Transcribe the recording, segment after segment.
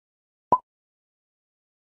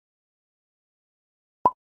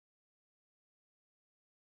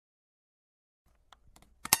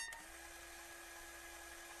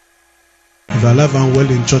If you're alive and well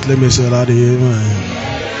in church, let me say loud amen.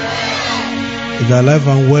 If you're alive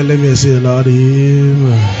and well, let me say loud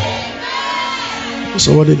amen.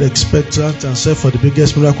 Somebody expectant and say for the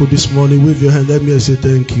biggest miracle this morning, wave your hand, let me say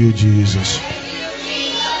thank you, Jesus.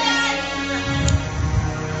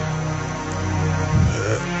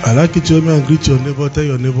 I like you to help me and greet your neighbor. Tell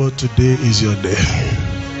your neighbor today is your day.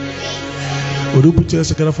 Would you put your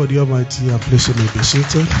second for the Almighty and place him be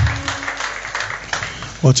seated?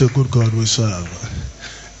 What a good God we serve.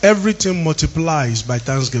 Everything multiplies by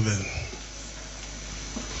thanksgiving.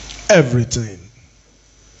 Everything.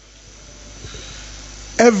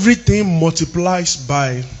 Everything multiplies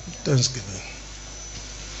by thanksgiving.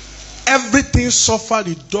 Everything suffers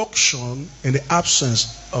reduction in the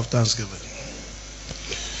absence of thanksgiving.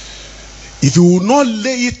 If you will not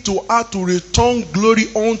lay it to heart to return glory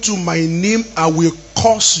unto my name, I will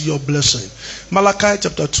curse your blessing. Malachi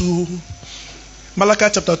chapter 2,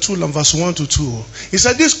 and verse 1 to 2. He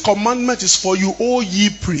said, this commandment is for you, O ye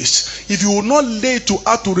priests. If you will not lay to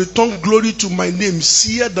heart to return glory to my name,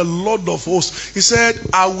 saith the Lord of hosts. He said,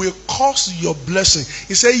 I will curse your blessing.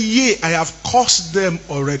 He said, yea, I have cursed them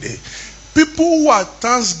already. People who are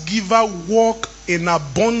thanksgiver walk in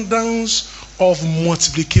abundance of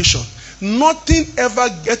multiplication. Nothing ever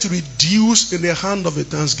gets reduced in the hand of a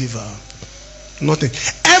thanksgiver. Nothing.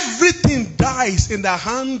 Everything dies in the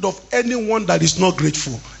hand of anyone that is not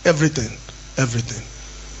grateful. Everything. Everything.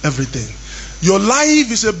 Everything. Your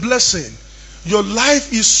life is a blessing. Your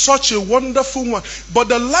life is such a wonderful one. But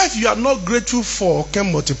the life you are not grateful for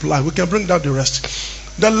can multiply. We can bring down the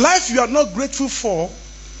rest. The life you are not grateful for,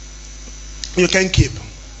 you can keep.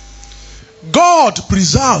 God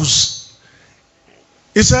preserves.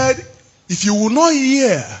 He said, if you will not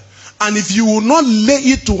hear, and if you will not lay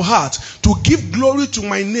it to heart to give glory to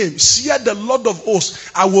my name, saith the Lord of hosts,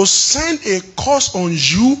 I will send a curse on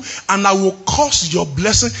you, and I will curse your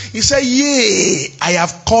blessing. He said, yea, I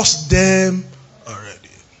have cursed them already.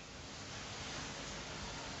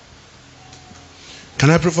 Can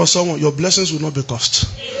I pray for someone? Your blessings will not be cursed.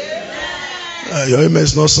 Your amen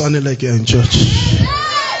is not sounding like you're in church.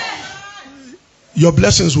 Your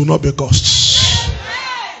blessings will not be cursed.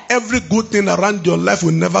 Every good thing around your life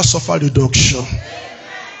will never suffer reduction.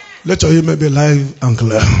 Let your amen be live and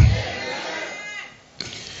clear.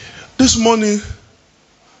 This morning,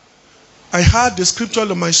 I heard the scripture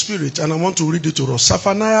in my spirit, and I want to read it to us.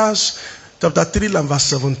 Zephaniah chapter 3 and verse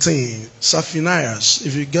 17. Zephaniah,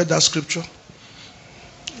 if you get that scripture.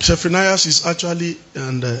 Zephaniah is actually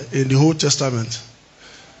in the Old Testament.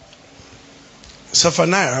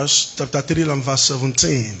 Zephaniah chapter 3 and verse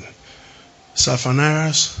 17.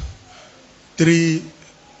 Zephaniah 3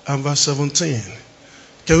 and verse 17.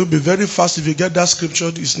 Can we be very fast if you get that scripture?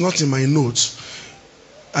 It's not in my notes.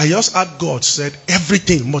 I just heard God said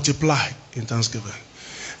everything multiply in thanksgiving.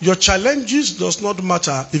 Your challenges does not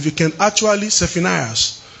matter if you can actually, Zephaniah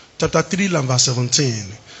chapter 3 and verse 17.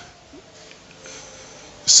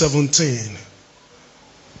 17.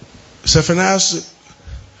 Zephaniah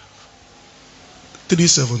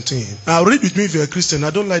 3:17. Now read with me if you're a Christian.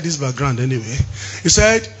 I don't like this background anyway. He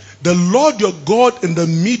said, the Lord your God in the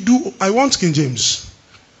middle. I want King James.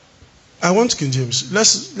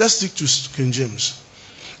 Let's stick to King James.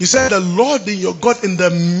 He said, the Lord your God in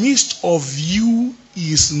the midst of you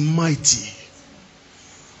is mighty.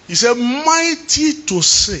 He said, mighty to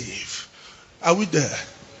save. Are we there?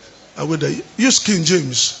 Are we there? Use King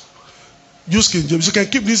James. Use King James. You can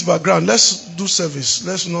keep this background. Let's do service.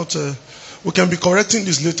 Let's not... we can be correcting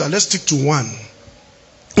this later. Let's stick to one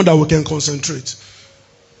so that we can concentrate.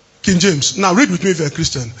 King James. Now read with me if you're a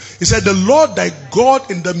Christian. He said, the Lord thy God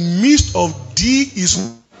in the midst of thee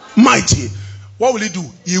is mighty. What will he do?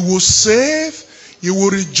 He will save. He will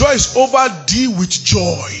rejoice over thee with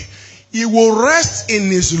joy. He will rest in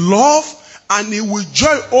his love, and he will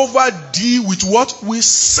joy over thee with what? With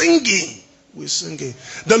singing. With singing.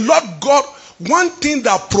 The Lord God, one thing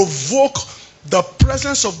that provoke the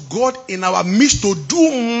presence of God in our midst to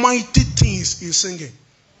do mighty things is singing.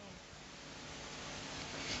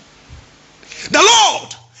 The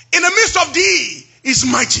Lord in the midst of thee is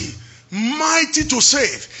mighty. Mighty to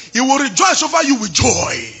save. He will rejoice over you with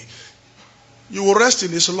joy. You will rest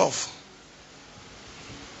in his love.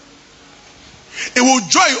 He will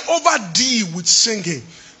joy over thee with singing.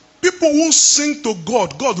 People who sing to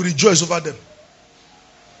God, God will rejoice over them.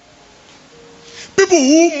 People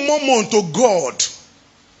who murmur to God,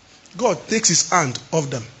 God takes his hand off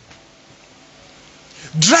them.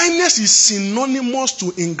 Dryness is synonymous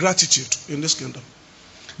to ingratitude in this kingdom.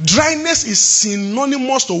 Dryness is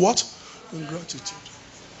synonymous to what? Ingratitude.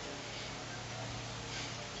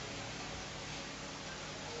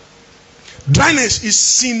 Dryness is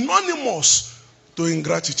synonymous to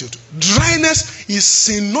ingratitude. Dryness is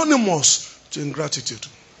synonymous to ingratitude.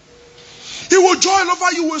 He will join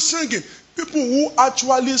over you with singing. People who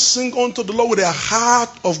actually sing unto the Lord with a heart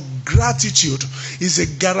of gratitude is a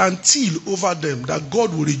guarantee over them that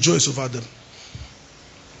God will rejoice over them.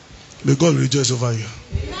 May God rejoice over you.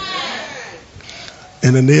 Amen.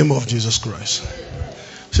 In the name of Jesus Christ.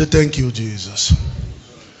 Say thank you, Jesus.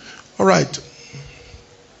 All right.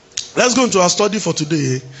 Let's go into our study for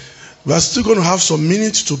today. We are still going to have some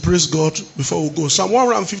minutes to praise God before we go. Psalm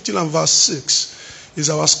 115 and verse 6 is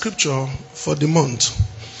our scripture for the month.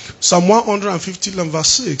 Psalm 115 and verse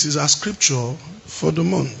 6 is our scripture for the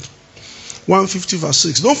month. 150 verse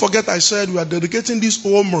 6. Don't forget I said we are dedicating this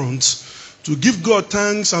whole month to give God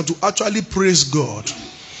thanks and to actually praise God.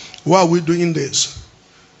 Why are we doing this?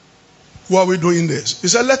 Why are we doing this? He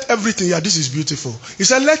said, let everything, yeah, this is beautiful. He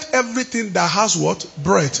said, let everything that has what?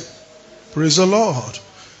 Breath. Praise the Lord.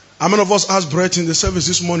 How many of us has breath in the service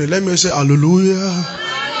this morning? Let me say hallelujah.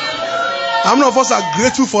 How many of us are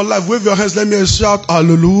grateful for life? Wave your hands. Let me shout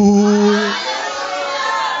hallelujah.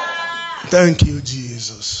 Thank you,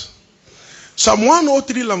 Jesus. Psalm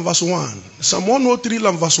 103 and verse 1. Psalm 103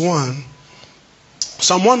 and verse 1.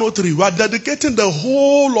 Psalm 103. We are dedicating the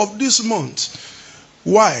whole of this month.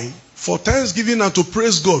 Why? For thanksgiving and to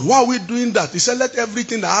praise God. Why are we doing that? He said, let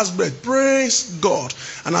everything that has breath praise God.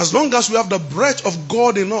 And as long as we have the breath of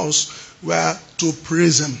God in us, we are to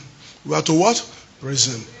praise Him. We are to what? Praise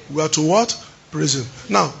Him. We are to what? Praise Him.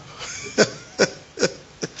 Now,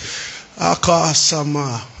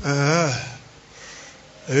 Akasama.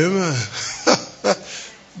 Amen.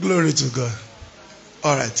 Glory to God.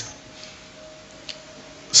 All right.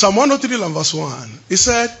 Psalm 103 and verse 1. He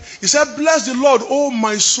said, bless the Lord, O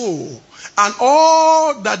my soul, and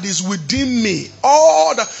all that is within me.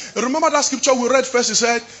 Remember that scripture we read first? He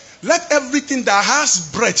said, let everything that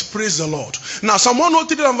has breath praise the Lord. Now, Psalm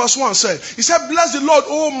 103 and verse 1 said, he said, bless the Lord,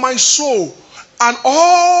 O my soul, and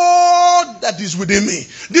all that is within me.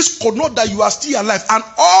 This connotes that you are still alive, and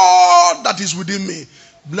all that is within me.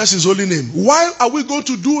 Bless His holy name. Why are we going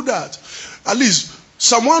to do that? At least,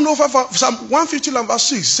 Psalm 105, Psalm 150 and verse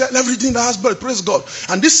 6 said, everything that has breath, praise God.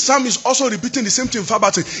 And this psalm is also repeating the same thing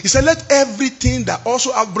verbatim. He said, let everything that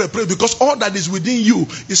also have breath praise, because all that is within you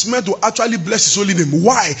is meant to actually bless His holy name.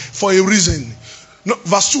 Why? For a reason. No,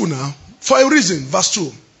 verse 2 now. For a reason. Verse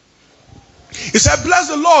 2. He said, bless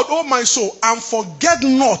the Lord, O my soul, and forget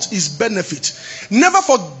not His benefit. Never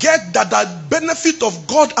forget that there are benefit of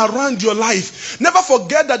God around your life. Never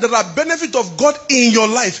forget that there are benefit of God in your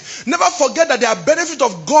life. Never forget that there are benefit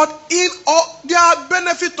of God in all. There are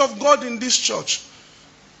benefit of God in this church.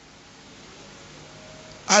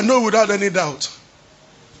 I know without any doubt.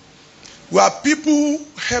 We are people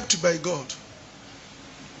helped by God.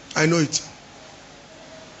 I know it.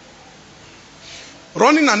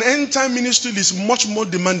 Running an end-time ministry is much more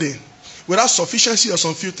demanding without sufficiency of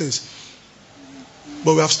some few things.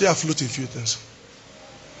 But we have stayed afloat in few things.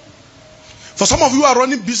 For some of you who are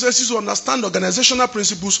running businesses who understand organizational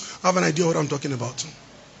principles, I have an idea what I'm talking about.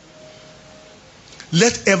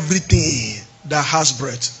 Let everything that has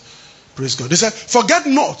breath praise God. They said, forget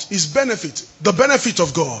not His benefit, the benefit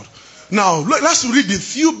of God. Now, let's read the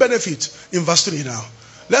few benefits in verse 3 now.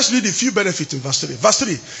 Let's read a few benefits in verse 3. Verse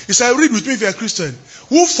 3. He said, read with me if you're a Christian.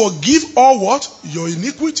 Who forgive all what? Your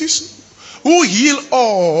iniquities. Who heal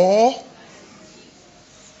all.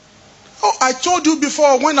 Oh, I told you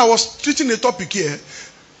before when I was treating a topic here.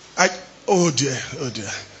 Oh dear.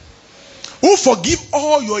 Who forgive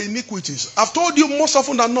all your iniquities. I've told you most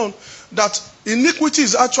often than not that iniquity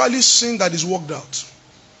is actually sin that is worked out.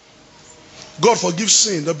 God forgives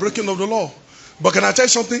sin, the breaking of the law. But can I tell you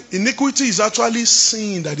something? Iniquity is actually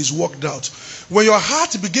sin that is worked out. When your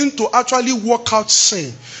heart begins to actually work out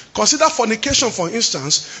sin, consider fornication for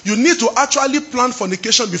instance. You need to actually plan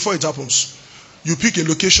fornication before it happens. You pick a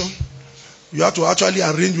location. You have to actually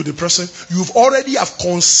arrange with the person. You've already have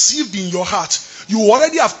conceived in your heart. You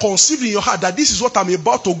already have conceived in your heart that this is what I'm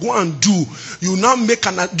about to go and do. You now make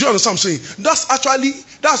an... Do you understand what I'm saying?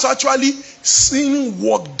 That's actually sin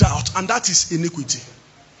worked out, and that is iniquity.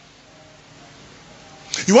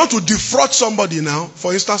 You want to defraud somebody now,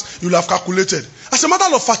 for instance, you'll have calculated. As a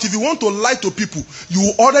matter of fact, if you want to lie to people,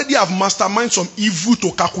 you already have masterminded some evil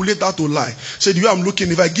to calculate how to lie. Say, the way I'm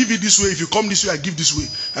looking, if I give it this way, if you come this way, I give this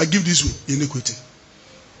way. I give this way. Iniquity.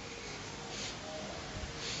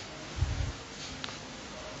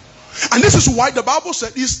 And this is why the Bible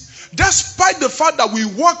said is, despite the fact that we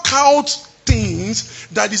work out things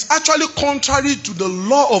that is actually contrary to the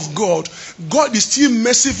law of God, God is still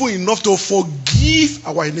merciful enough to forgive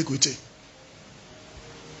our iniquity.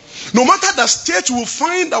 No matter the state we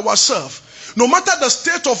find ourselves, no matter the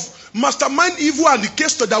state of mastermind evil and the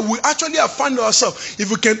case that we actually have found ourselves, if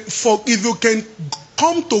you can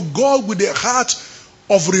come to God with a heart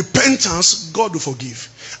of repentance, God will forgive.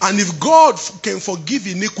 And if God can forgive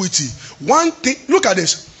iniquity, one thing, look at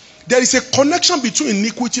this. There is a connection between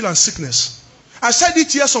iniquity and sickness. I said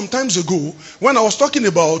it here some times ago when I was talking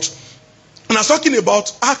about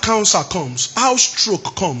how cancer comes, how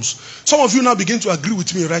stroke comes. Some of you now begin to agree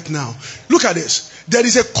with me right now. Look at this. There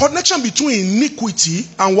is a connection between iniquity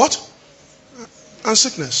and what? And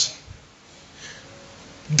sickness.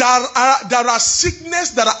 There are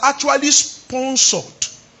sickness that are actually sponsored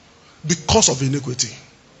because of iniquity.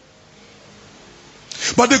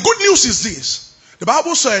 But the good news is this. The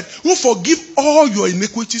Bible said, who forgive all your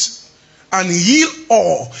iniquities and heal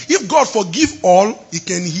all. If God forgive all, he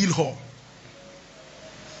can heal all.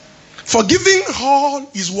 Forgiving all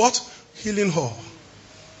is what? Healing all.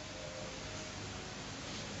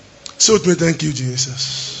 So with me, thank you,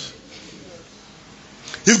 Jesus.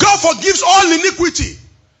 If God forgives all iniquity,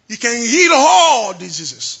 he can heal all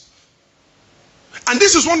diseases. And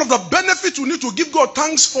this is one of the benefits we need to give God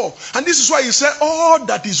thanks for. And this is why he said, all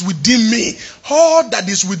that is within me,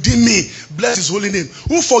 bless his holy name,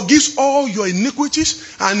 who forgives all your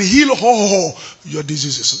iniquities and heal all your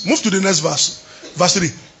diseases. Move to the next verse. Verse 3.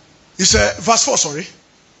 He said, verse 4, sorry.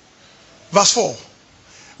 Verse 4.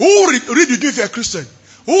 Read with me if you're a Christian.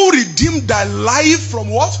 Who redeemed thy life from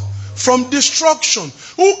what? From destruction.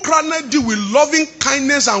 Who crowned thee with loving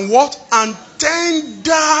kindness and what? And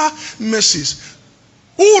tender mercies.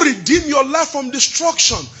 Who redeemed your life from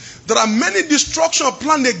destruction? There are many destructions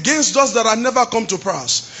planned against us that have never come to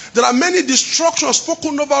pass. There are many destructions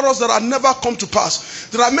spoken over us that have never come to pass.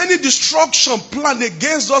 There are many destructions planned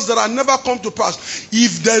against us that have never come to pass.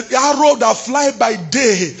 If the arrow that fly by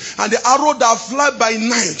day and the arrow that fly by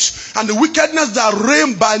night and the wickedness that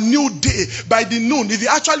reign by new day, by the noon, if it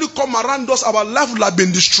actually come around us, our life will have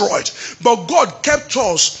been destroyed. But God kept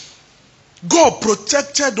us. God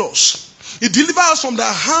protected us. He delivered us from the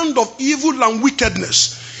hand of evil and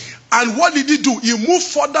wickedness. And what did he do? He moved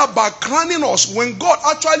further by crowning us. When God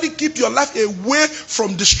actually keeps your life away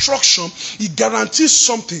from destruction, he guarantees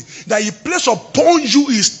something. That he places upon you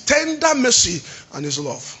his tender mercy and his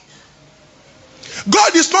love.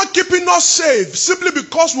 God is not keeping us safe simply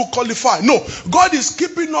because we qualify. No, God is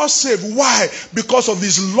keeping us safe. Why? Because of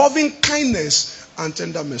his loving kindness and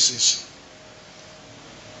tender mercies.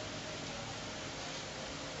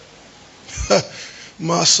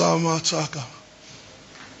 Masamataka.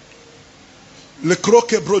 Le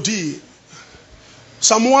croque brody.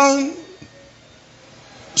 Someone,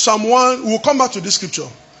 we'll come back to this scripture.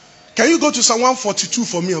 Can you go to Psalm 142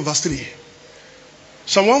 for me and verse 3?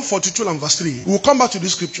 Psalm 142 and verse 3. We'll come back to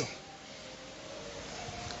this scripture.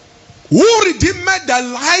 Who redeemed thy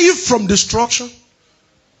life from destruction?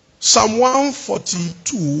 Psalm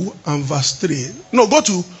 142 and verse 3. No, go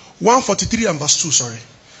to 143 and verse 2, sorry.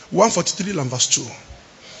 143 and verse 2.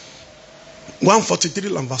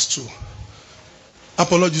 143 and verse 2.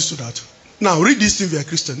 Apologies to that. Now read this thing if you are a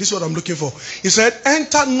Christian. This is what I'm looking for. He said,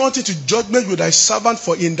 enter not into judgment with thy servant,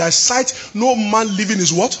 for in thy sight no man living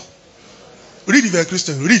is what? Read if you are a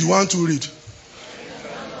Christian. Read. 1, 2, read.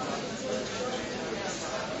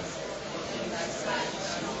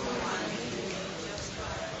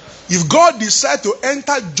 If God decides to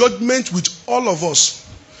enter judgment with all of us,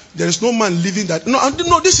 there is no man living that. No,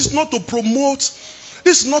 this is not to promote.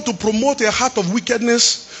 This is not to promote a heart of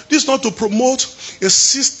wickedness. This is not to promote a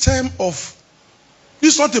system of.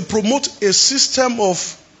 This is not to promote a system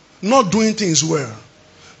of not doing things well.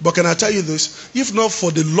 But can I tell you this? If not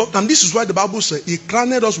for the love, and this is why the Bible says he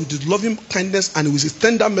crowned us with his loving kindness and with his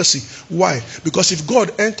tender mercy. Why? Because if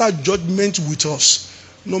God entered judgment with us,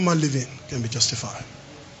 no man living can be justified.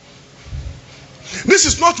 This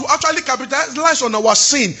is not to actually capitalize on our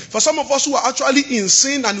sin. For some of us who are actually in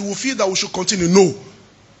sin and we feel that we should continue. No.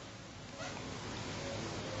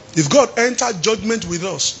 If God entered judgment with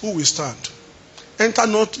us, who will stand? Enter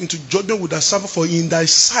not into judgment with thy servant, for in thy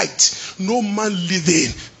sight no man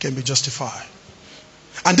living can be justified.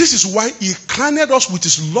 And this is why he crowned us with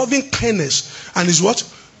his loving kindness and his what?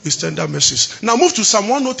 His tender mercies. Now move to Psalm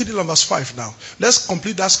 103 and verse 5 now. Let's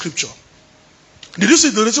complete that scripture. Did you see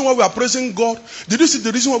the reason why we are praising God? Did you see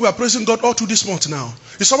the reason why we are praising God all through this month now?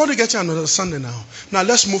 Is somebody getting an understanding now? Now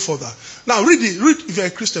let's move further. Now read if you're a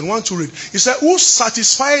Christian, want to read. He said, who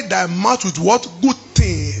satisfied thy mouth with what? Good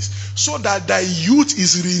things, so that thy youth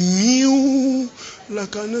is renewed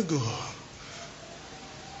like an eagle.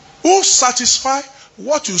 Who satisfy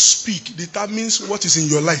what you speak determines what is in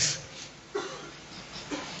your life.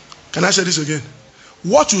 Can I say this again?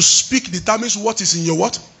 What you speak determines what is in your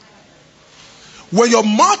what? When your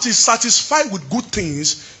mouth is satisfied with good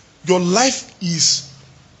things, your life is...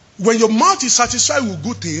 When your mouth is satisfied with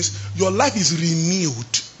good things, your life is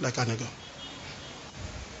renewed like an eagle.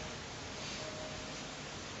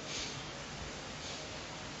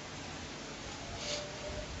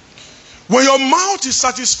 When your mouth is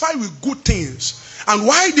satisfied with good things, and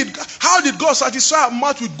how did God satisfy our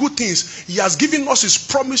mouth with good things? He has given us his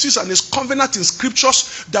promises and his covenant in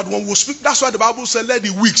scriptures that when we speak, that's why the Bible said, let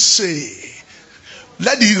the weak say,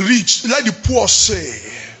 let the rich, let the poor say,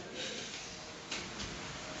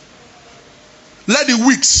 let the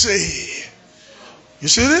weak say. You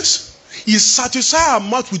see this? He satisfies our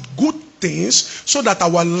mouth with good things so that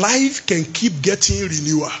our life can keep getting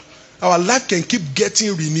renewal. Our life can keep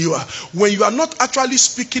getting renewal. When you are not actually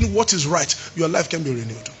speaking what is right, your life can be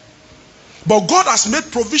renewed. But God has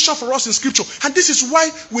made provision for us in scripture. And this is why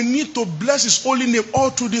we need to bless his holy name all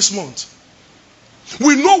through this month.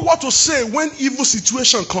 We know what to say when evil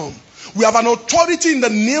situations come. We have an authority in the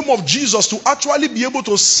name of Jesus to actually be able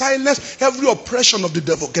to silence every oppression of the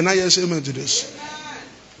devil. Can I hear say amen to this?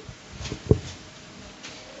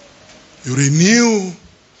 You renew.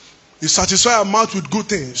 You satisfy our mouth with good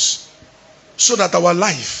things. So that our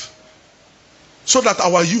life, so that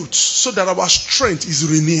our youth, so that our strength is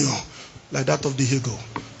renewed like that of the eagle.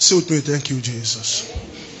 Say with me, thank you, Jesus.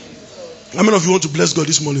 How many of you want to bless God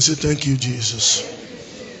this morning? Say thank you, Jesus.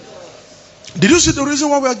 Did you see the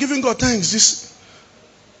reason why we are giving God thanks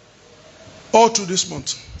all through this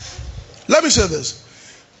month? Let me say this.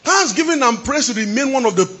 Thanksgiving and praise remain one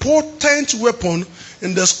of the potent weapons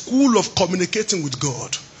in the school of communicating with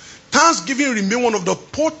God. Thanksgiving remains one of the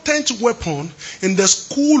potent weapons in the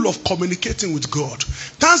school of communicating with God.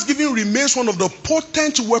 Thanksgiving remains one of the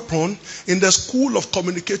potent weapons in the school of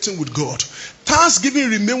communicating with God. Thanksgiving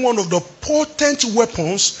remains one of the potent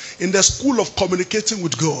weapons in the school of communicating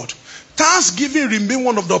with God. Thanksgiving remains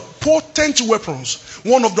one of the potent weapons.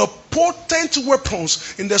 One of the potent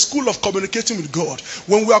weapons in the school of communicating with God.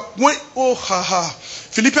 Philippians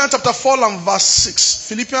chapter 4 and verse 6.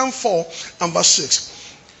 Philippians 4 and verse 6.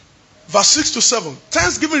 Verse 6 to 7.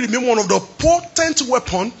 Thanksgiving remains one of the potent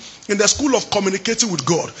weapons in the school of communicating with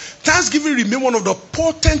God. Thanksgiving remains one of the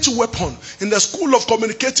potent weapons in the school of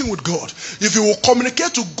communicating with God. If you will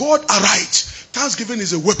communicate to God aright, thanksgiving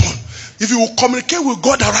is a weapon. If you will communicate with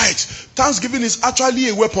God aright, thanksgiving is actually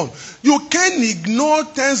a weapon. You can't ignore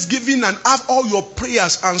thanksgiving and have all your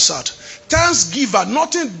prayers answered. Thanksgiver,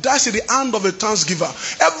 nothing dies in the hand of a thanksgiver.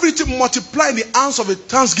 Everything multiplies in the hands of a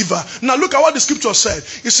thanksgiver. Now look at what the scripture said.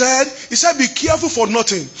 He said, be careful for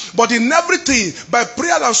nothing, but in everything, by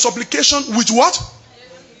prayer and supplication, with what?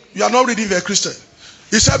 You are not reading very Christian.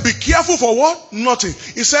 He said, be careful for what? Nothing.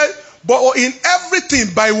 He said, but in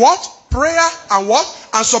everything, by what? Prayer and what?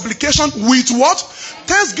 And supplication, with what?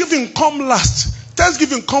 Thanksgiving come last.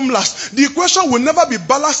 Thanksgiving come last. The equation will never be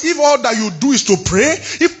balanced if all that you do is to pray,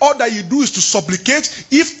 if all that you do is to supplicate.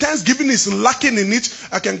 If thanksgiving is lacking in it,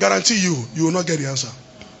 I can guarantee you will not get the answer.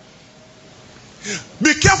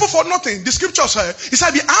 Be careful for nothing. The scripture said, it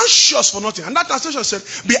said, be anxious for nothing. And that translation said,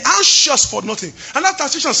 be anxious for nothing. And that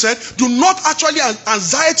translation said, do not actually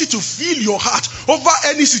anxiety to fill your heart over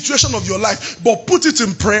any situation of your life, but put it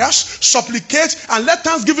in prayers, supplicate, and let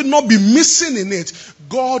thanksgiving not be missing in it.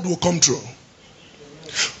 God will come through.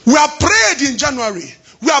 We have prayed in January.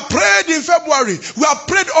 We have prayed in February. We have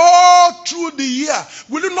prayed all through the year.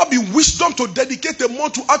 Will it not be wisdom to dedicate a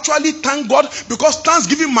month to actually thank God? Because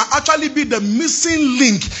thanksgiving might actually be the missing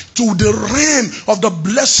link to the realm of the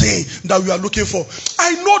blessing that we are looking for.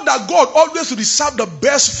 I know that God always reserves the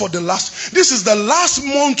best for the last. This is the last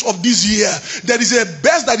month of this year. There is a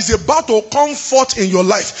best that is about to come forth in your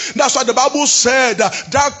life. That's why the Bible said,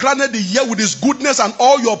 thou crowned the year with his goodness and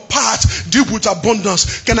all your parts deep with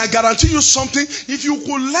abundance. Can I guarantee you something? If you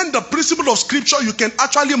could learn the principle of scripture, you can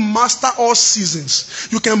actually master all seasons.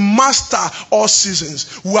 You can master all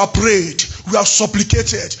seasons. We have prayed. We have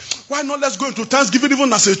supplicated. Why not let's go into thanksgiving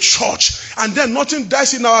even as a church? And then nothing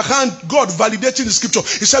dies in our hand. God validating the scripture.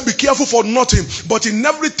 He said, be careful for nothing, but in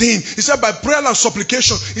everything. He said, by prayer and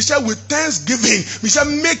supplication. He said, with thanksgiving. He said,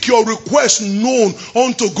 make your request known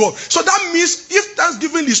unto God. So that means if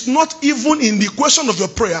thanksgiving is not even in the question of your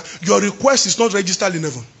prayer, your request is not registered in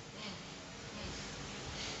heaven.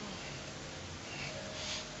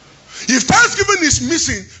 If thanksgiving is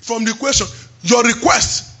missing from the equation, your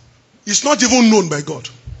request is not even known by God.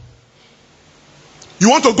 You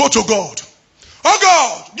want to go to God. Oh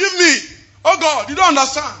God, give me. Oh God, you don't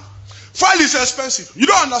understand. File is expensive. You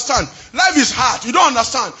don't understand. Life is hard. You don't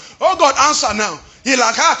understand. Oh God, answer now. He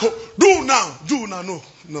like, do now. Do now. No.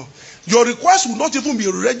 Your request will not even be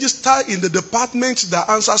registered in the department that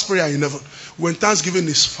answers prayer in heaven when thanksgiving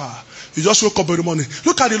is far. You just wake up in the morning.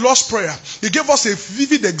 Look at the Lord's Prayer. He gave us a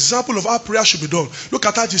vivid example of how prayer should be done. Look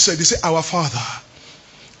at what he said. He said, Our Father,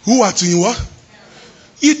 who art in what?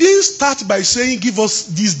 He didn't start by saying, give us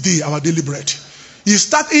this day our daily bread. He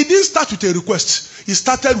didn't start with a request. He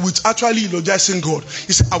started with actually eulogizing God.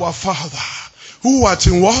 He said, Our Father, who art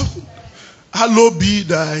in what? Hallowed be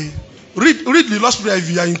thy. Read the Lord's Prayer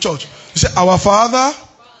if you are in church. He said, Our Father.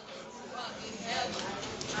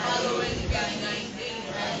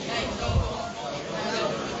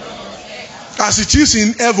 As it is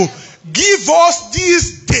in heaven, give us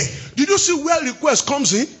this day. Did you see where request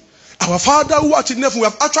comes in? Our Father who art in heaven, we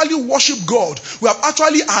have actually worshipped God. We have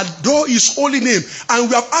actually adored His holy name. And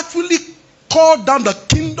we have actually called down the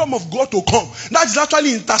kingdom of God to come. That is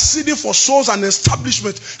actually interceding for souls and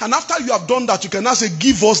establishment. And after you have done that, you can now say,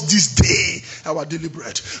 give us this day our daily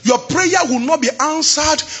bread. Your prayer will not be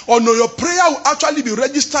answered, or no, your prayer will actually be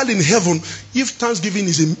registered in heaven if thanksgiving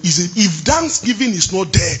if thanksgiving is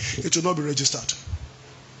not there, it will not be registered.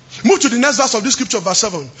 Move to the next verse of this scripture, verse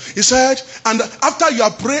 7. He said, and after you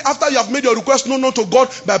have made your request known to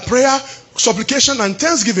God by prayer, supplication, and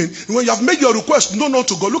thanksgiving, when you have made your request known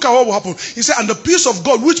to God, look at what will happen. He said, and the peace of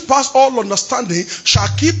God, which passes all understanding, shall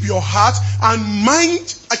keep your heart and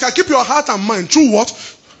mind. I can keep your heart and mind through what?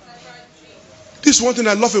 This is one thing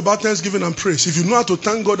I love about thanksgiving and praise. If you know how to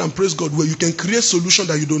thank God and praise God, where you can create solution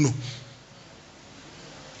that you don't know.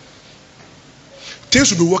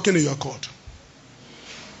 Things will be working in your accord.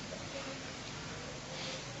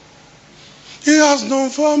 He has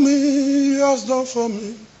done for me, He has done for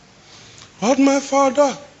me what my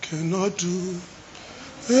Father cannot do.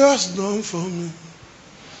 He has done for me.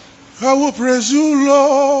 I will praise you,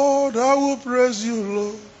 Lord. I will praise you,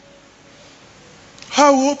 Lord.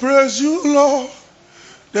 I will praise you, Lord.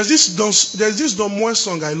 There's this Don Moen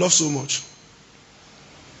song I love so much.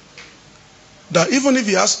 That even if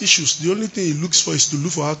he has issues, the only thing he looks for is to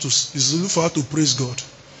look for how to praise God.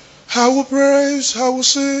 I will praise, I will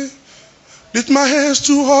sing. Lift my hands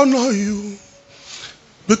to honor you,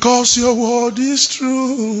 because your word is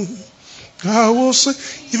true. I will say.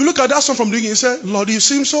 If you look at that song from the beginning, he said, Lord, you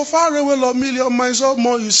seem so far away, Lord, million miles or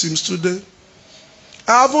more you seem today.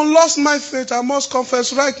 I haven't lost my faith, I must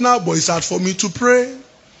confess right now, but it's hard for me to pray,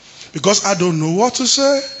 because I don't know what to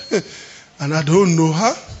say, and I don't know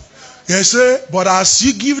how. He said, but as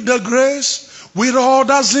you give the grace, with all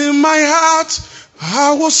that's in my heart,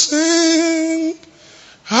 I will sing.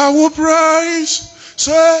 I will praise,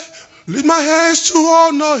 say, lift my hands to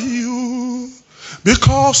honor you,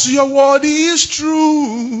 because your word is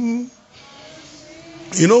true.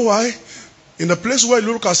 You know why? In a place where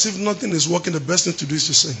you look as if nothing is working, the best thing to do is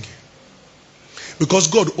to sing. Because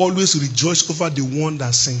God always rejoices over the one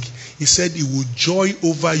that sings. He said he will joy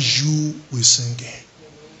over you with singing.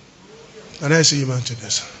 And I say amen to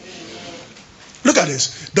this. Look at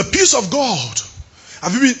this. The peace of God.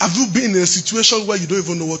 Have you been in a situation where you don't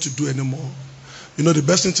even know what to do anymore? You know the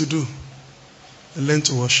best thing to do? Learn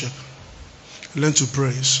to worship. Learn to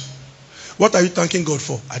praise. What are you thanking God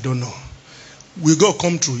for? I don't know. Will God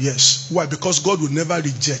come through? Yes. Why? Because God will never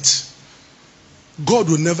reject. God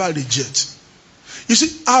will never reject. You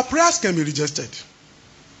see, our prayers can be rejected.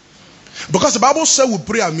 Because the Bible says we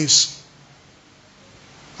pray amiss.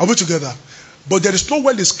 Are we together? But there is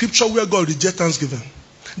nowhere in the scripture where God rejects thanksgiving.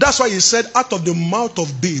 That's why he said, out of the mouth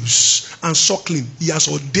of babes and suckling, he has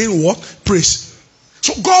ordained what? Praise.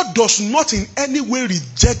 So God does not in any way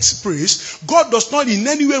reject praise. God does not in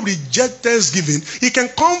any way reject thanksgiving. It can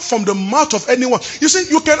come from the mouth of anyone. You see,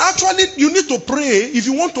 you need to pray. If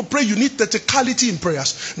you want to pray, you need technicality in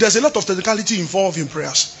prayers. There's a lot of technicality involved in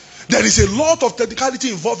prayers. There is a lot of technicality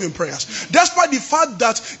involved in prayers. Despite the fact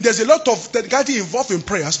that there's a lot of technicality involved in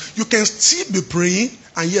prayers, you can still be praying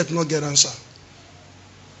and yet not get answer.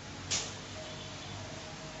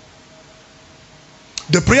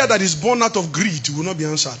 The prayer that is born out of greed will not be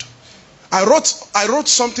answered. I wrote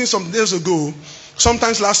something some days ago,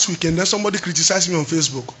 sometimes last week, and then somebody criticized me on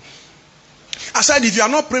Facebook. I said, if you are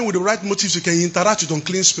not praying with the right motives, you can interact with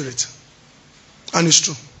unclean spirit. And it's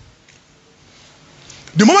true.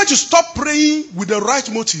 The moment you stop praying with the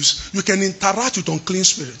right motives, you can interact with unclean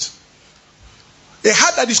spirit. A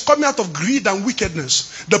heart that is coming out of greed and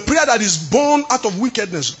wickedness, the prayer that is born out of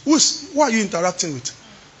wickedness, who are you interacting with?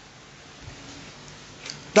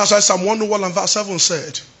 That's why Psalm 101 and verse 7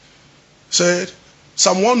 said,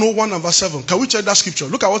 Psalm 101 and verse 7. Can we check that scripture?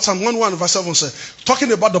 Look at what Psalm 101 and verse 7 said.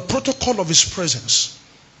 Talking about the protocol of his presence.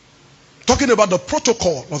 Talking about the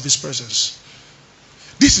protocol of his presence.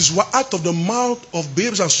 This is what out of the mouth of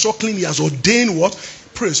babes and suckling he has ordained what?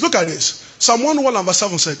 Praise. Look at this. Psalm 1:1 and verse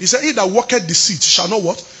 7 said, he said, he that walketh deceit shall not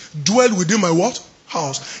what? Dwell within my what?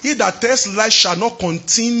 House. He that tells lies shall not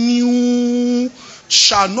continue.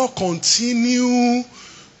 Shall not continue.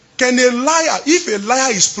 Can a liar, if a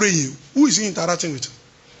liar is praying, who is he interacting with?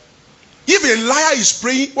 If a liar is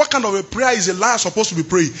praying, what kind of a prayer is a liar supposed to be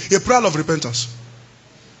praying? A prayer of repentance.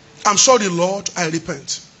 I'm sorry, Lord, I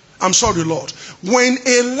repent. I'm sorry, Lord. When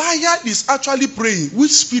a liar is actually praying,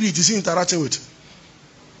 which spirit is he interacting with?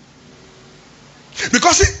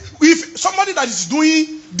 Because if somebody that is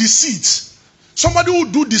doing deceit, somebody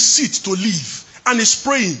who do deceit to live and is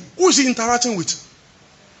praying, who is he interacting with?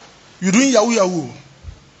 You're doing yahoo yahoo.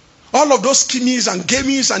 All of those schemings and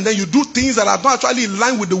gamings, and then you do things that are not actually in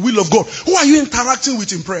line with the will of God. Who are you interacting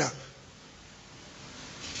with in prayer?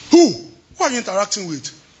 Who are you interacting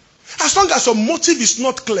with? As long as your motive is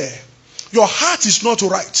not clear, your heart is not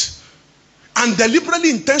right, and deliberately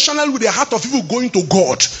intentional with the heart of people going to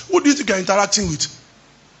God, who do you think you're interacting with?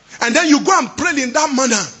 And then you go and pray in that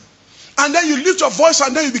manner, and then you lift your voice,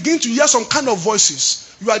 and then you begin to hear some kind of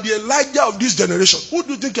voices. You are the Elijah of this generation. Who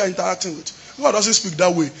do you think you're interacting with? God doesn't speak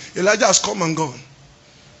that way. Elijah has come and gone.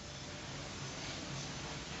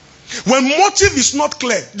 When motive is not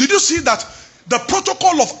clear, did you see that the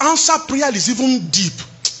protocol of answer prayer is even deep?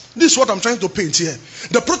 This is what I'm trying to paint here.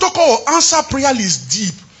 The protocol of answer prayer is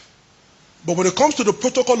deep. But when it comes to the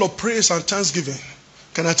protocol of praise and thanksgiving,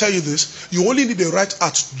 can I tell you this? You only need the right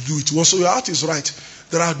heart to do it. Once your heart is right,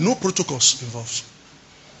 there are no protocols involved.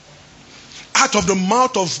 Out of the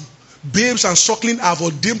mouth of babes and suckling I have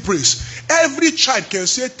ordained praise. Every child can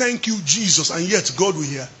say thank you, Jesus, and yet God will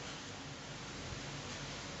hear.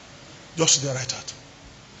 Just the right heart.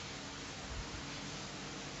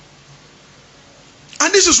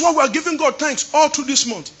 And this is what we are giving God thanks all through this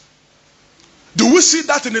month. Do we see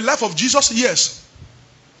that in the life of Jesus? Yes.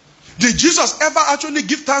 Did Jesus ever actually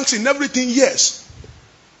give thanks in everything? Yes.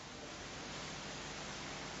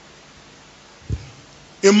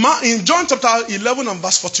 In John chapter 11 and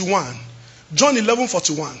verse 41. John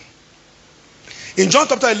 11:41. In John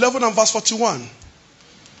chapter 11 and verse 41.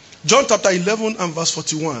 John chapter 11 and verse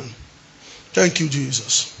 41. Thank you,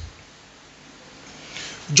 Jesus.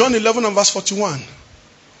 John 11 and verse 41.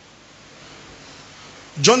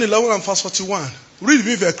 John 11 and verse 41. Read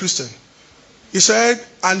me if you're a Christian. He said,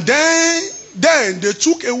 and then they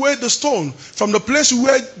took away the stone from the place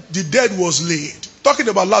where the dead was laid. Talking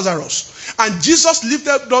about Lazarus. And Jesus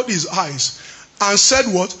lifted up his eyes and said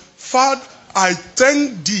what? Father, I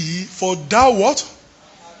thank thee for thou what?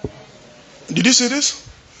 Did you see this?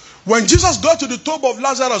 When Jesus got to the tomb of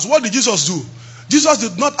Lazarus, what did Jesus do? Jesus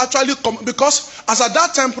did not actually come, because as at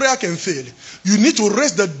that time prayer can fail. You need to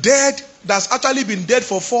raise the dead that's actually been dead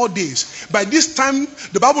for 4 days. By this time,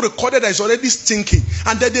 the Bible recorded that it's already stinking.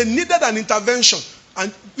 And that they needed an intervention.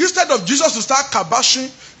 And instead of Jesus to start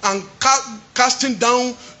kabashing and casting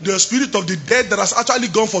down the spirit of the dead that has actually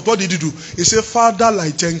gone forth, what did he do? He said, Father,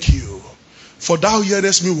 I thank you. For thou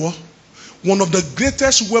hearest me what? One of the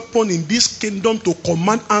greatest weapons in this kingdom to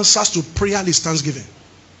command answers to prayer is thanksgiving.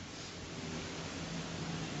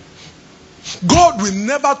 God will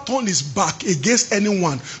never turn his back against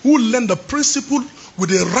anyone who learn the principle with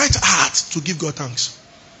the right heart to give God thanks.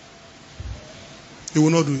 He will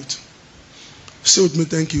not do it. Say with me,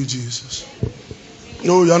 thank you, Jesus.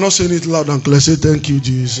 No, you are not saying it loud and clear. Say thank you,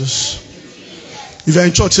 Jesus. If you are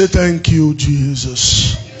in church, say thank you,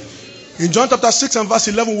 Jesus. In John chapter 6 and verse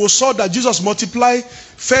 11, we saw that Jesus multiplied,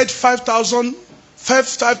 fed 5,000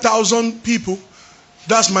 people.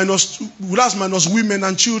 That's minus women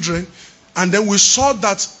and children. And then we saw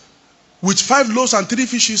that with 5 loaves and 3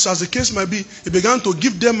 fishes, as the case might be, he began to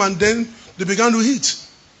give them and then they began to eat.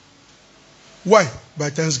 Why? By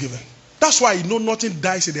thanksgiving. That's why you know nothing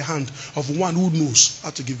dies in the hand of one who knows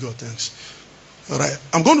how to give God thanks. All right.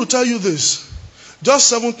 I'm going to tell you this. Just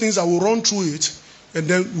 7 things. I will run through it. And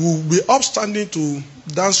then we'll be upstanding to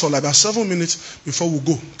dance for like about 7 minutes before we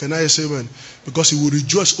go. Can I say amen? Because he will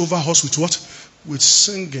rejoice over us with what? With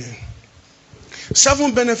singing.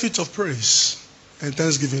 7 benefits of praise and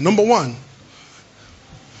thanksgiving. Number 1.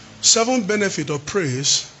 7 benefits of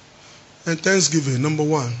praise and thanksgiving. Number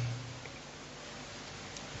 1.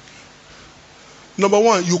 Number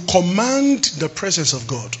 1, you command the presence of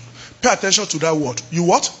God. Pay attention to that word. You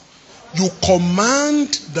what? You command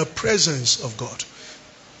the presence of God.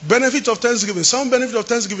 Benefit of thanksgiving. Some benefit of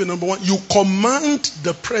thanksgiving. Number 1, you command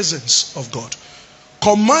the presence of God.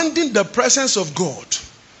 Commanding the presence of God.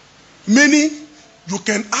 Meaning, you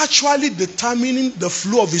can actually determine the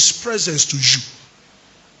flow of his presence to you.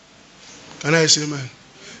 Can I say amen?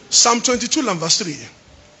 Psalm 22 and verse 3.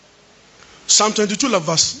 Psalm 22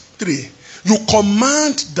 verse 3. You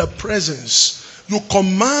command the presence. You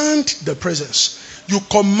command the presence. You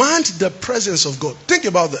command the presence of God. Think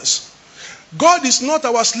about this. God is not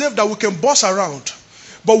our slave that we can boss around,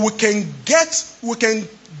 but we can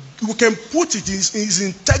put it in his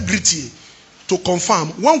integrity to confirm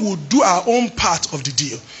when we do our own part of the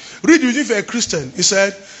deal. Read with me for a Christian. He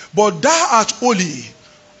said, but thou art holy,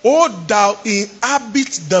 O thou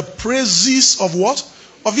inhabit the praises of what?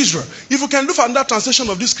 Of Israel. If you can look at that translation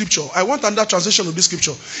of this scripture, I want another translation of this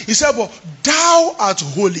scripture. He said, but thou art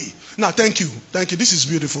holy. Now, thank you. Thank you. This is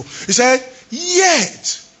beautiful. He said,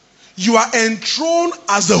 yet you are enthroned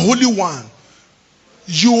as the Holy One.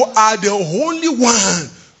 You are the Holy One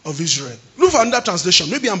of Israel. Look at that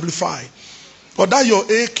translation. Maybe amplify. But that your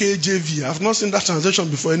AKJV. I've not seen that translation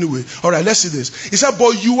before anyway. All right, let's see this. He said,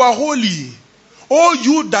 but you are holy. O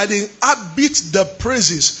you that inhabit the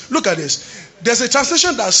praises. Look at this. There's a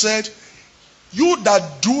translation that said, you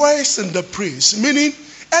that dwells in the praise. Meaning,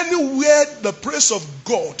 anywhere the praise of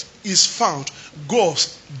God is found, God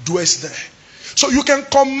dwells there. So you can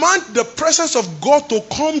command the presence of God to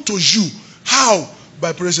come to you. How?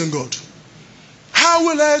 By praising God. I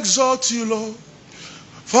will exalt you, Lord.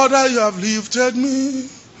 Father, you have lifted me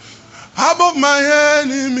above my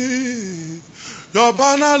enemy. Your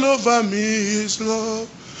banner over me is love.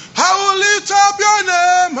 I will lift up your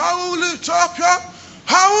name. I will lift up your name.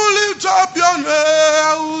 I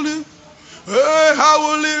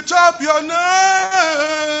will lift up your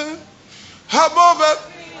name. Above it.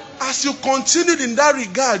 As you continue in that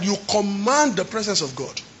regard, you command the presence of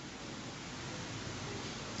God.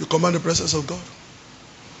 You command the presence of God.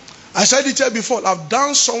 I said it here before. I've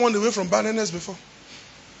danced someone away from barrenness before.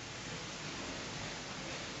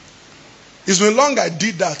 It's been long I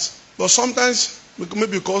did that. But sometimes,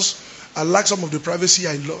 maybe because I lack some of the privacy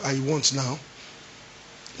I want now.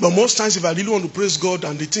 But most times, if I really want to praise God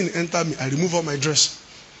and the thing enter me, I remove all my dress.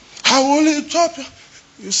 I will lift up.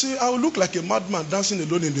 You see, I will look like a madman dancing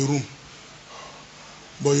alone in the room.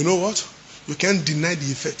 But you know what? You can't deny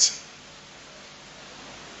the effect.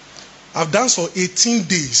 I've danced for 18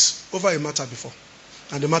 days over a matter before.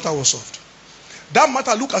 And the matter was solved. That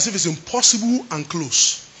matter looked as if it's impossible and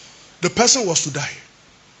close. The person was to die.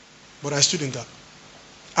 But I stood in that.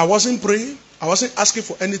 I wasn't praying. I wasn't asking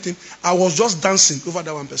for anything. I was just dancing over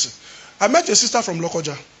that one person. I met a sister from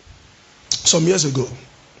Lokoja some years ago.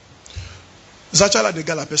 It's actually the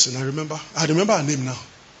Gala person, I remember. I remember her name now.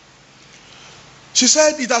 She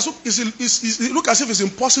said, it look as if it's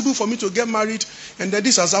impossible for me to get married, and then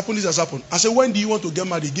this has happened, this has happened. I said, when do you want to get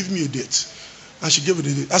married? Give me a date. And she gave me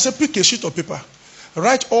the date. I said, pick a sheet of paper.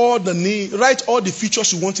 Write all the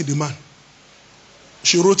features you want in the man.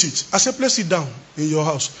 She wrote it. I said, place it down in your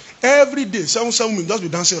house. Every day, 7 minutes, just be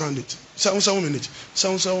dancing around it. 7 minutes.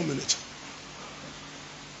 7 minutes.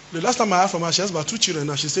 The last time I heard from her, she has about 2 children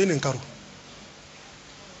now. She's staying in Karo.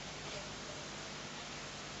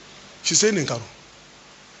 She's staying in Karo.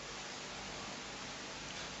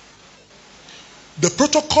 The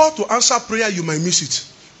protocol to answer prayer, you might miss it.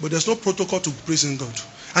 But there's no protocol to praising God.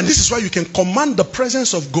 And this is why you can command the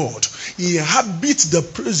presence of God. He inhabits the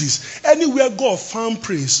praises. Anywhere God found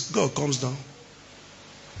praise, God comes down.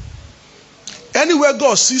 Anywhere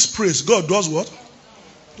God sees praise, God does what?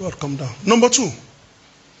 God come down. Number 2.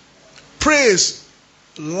 Praise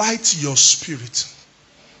lights your spirit.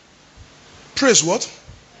 Praise what?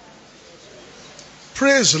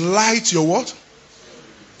 Praise lights your what?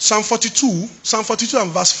 Psalm 42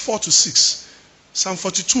 and verse 4 to 6. Psalm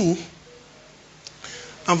 42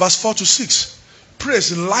 and verse 4 to 6.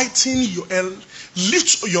 Praise lift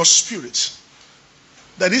your spirit.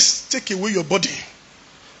 That is, take away your body.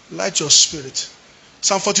 Light your spirit.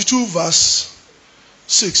 Psalm 42 verse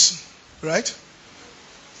 6. Right?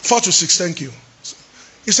 4 to 6, thank you.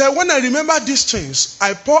 He said, when I remember these things,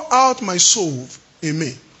 I pour out my soul in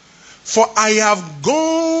me. For I had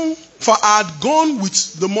gone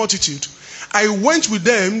with the multitude. I went with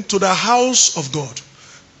them to the house of God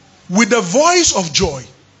with the voice of joy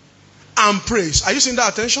and praise. Are you seeing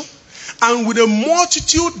that attention? And with a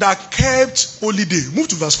multitude that kept holy day. Move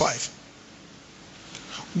to verse 5.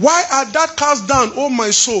 Why art thou cast down, O my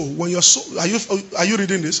soul? When your soul, are you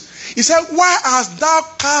reading this? He said, why hast thou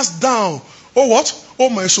cast down, O what? O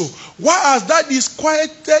my soul. Why hast thou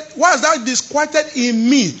disquieted in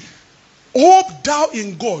me? Hope thou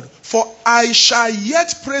in God, for I shall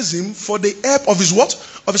yet praise him for the help of his what?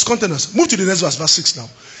 Of his countenance. Move to the next verse, verse 6 now.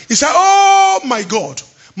 He said, oh my God,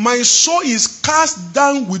 my soul is cast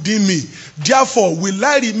down within me. Therefore will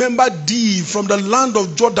I remember thee from the land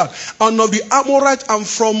of Jordan and of the Amorite and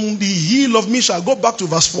from the hill of Mishal. Go back to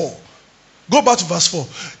verse 4. Go back to verse 4.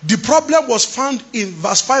 The problem was found in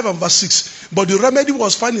verse 5 and verse 6. But the remedy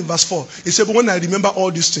was found in verse 4. He said, but when I remember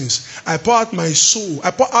all these things, I pour out my soul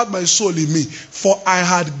in me, for I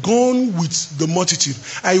had gone with the multitude.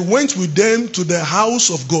 I went with them to the house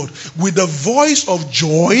of God with the voice of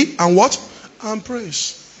joy and what? And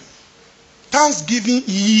praise. Thanksgiving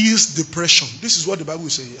heals depression. This is what the Bible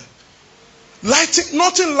says here.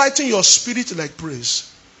 Nothing lighten your spirit like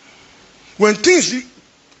praise. When things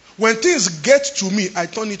get to me, I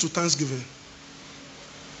turn it to thanksgiving.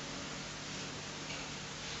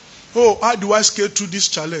 Oh, how do I scale through this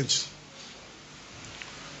challenge?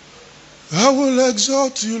 I will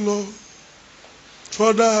exalt you, Lord,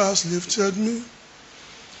 for thou hast lifted me.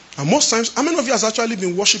 And most times, how many of you has actually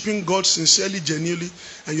been worshiping God sincerely, genuinely,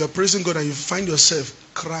 and you are praising God and you find yourself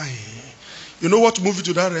crying? You know what to move you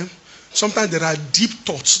to that realm? Sometimes there are deep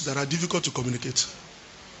thoughts that are difficult to communicate.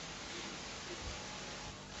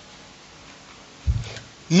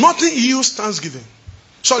 Nothing heals thanksgiving.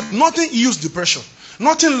 So nothing heals depression.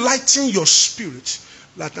 Nothing lightens your spirit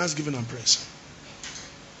like thanksgiving and praise.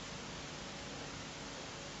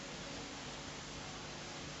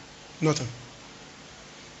 Nothing.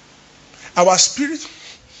 Our spirit,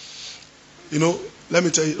 let me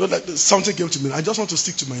tell you, like something came to me. I just want to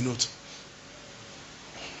stick to my note.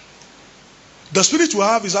 The spirit we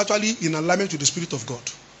have is actually in alignment with the Spirit of God.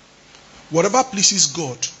 Whatever pleases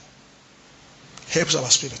God helps our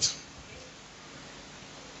spirit.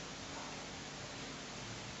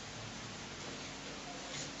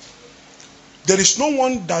 There is no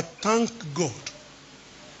one that thanks God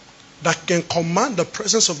that can command the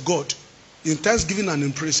presence of God in thanksgiving and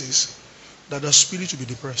in praises that the spirit will be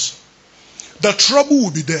depressed. The trouble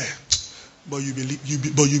will be there, but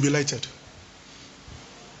you'll be lighted.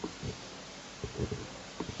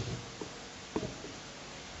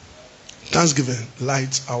 Thanksgiving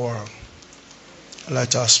lights our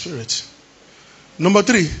spirit. Number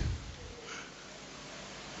 3,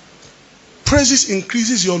 praises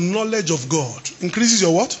increases your knowledge of God. Increases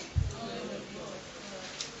your what?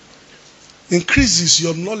 Increases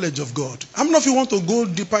your knowledge of God. How many of you want to go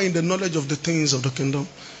deeper in the knowledge of the things of the kingdom?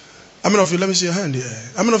 How many of you, let me see your hand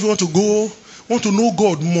here. How many of you want to know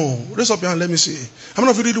God more? Raise up your hand, let me see. How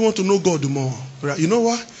many of you really want to know God more? Right? You know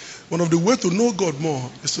what? One of the ways to know God more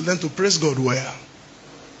is to learn to praise God well.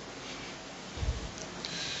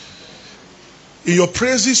 In your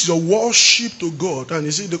praises, your worship to God. And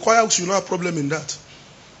you see, the choir should not have a problem in that.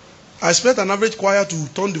 I expect an average choir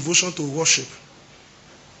to turn devotion to worship.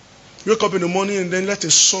 Wake up in the morning and then let a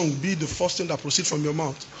song be the first thing that proceeds from your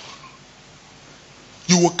mouth.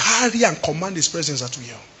 You will carry and command His presence at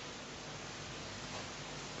will.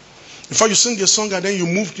 In fact, you sing a song and then you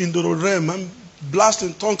move into the realm and blast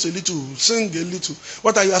in tongues a little, sing a little.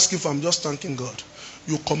 What are you asking for? I'm just thanking God.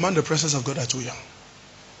 You command the presence of God at will.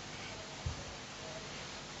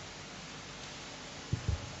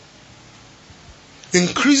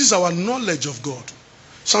 Increases our knowledge of God.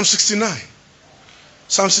 Psalm 69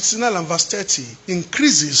 and verse 30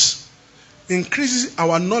 increases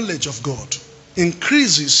our knowledge of God.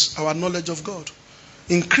 Increases our knowledge of God.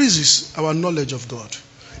 Increases our knowledge of God.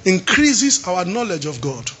 Increases our knowledge of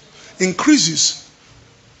God. Increases.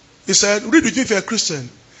 He said, read with me if you're a Christian.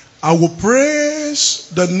 I will praise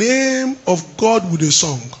the name of God with a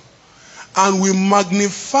song. And we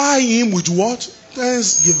magnify Him with what?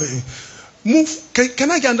 Thanksgiving. Can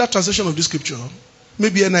I get another translation of this scripture?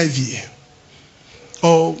 Maybe NIV.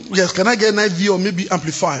 Or yes, can I get NIV or maybe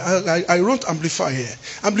Amplify? I wrote Amplify here.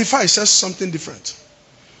 Amplify says something different.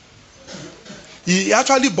 He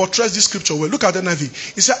actually buttressed this scripture well. Look at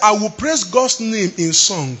NIV. He said, I will praise God's name in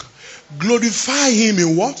song. Glorify Him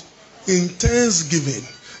in what? In thanksgiving.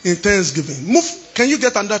 In thanksgiving. Can you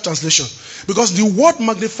get another translation? Because the word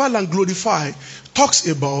magnify and glorify talks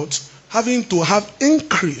about having to have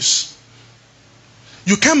increase.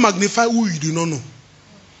 You can't magnify who you do not know.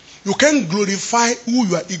 You can't glorify who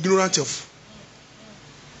you are ignorant of.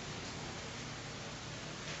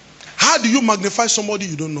 How do you magnify somebody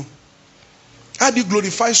you don't know? How do you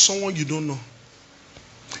glorify someone you don't know?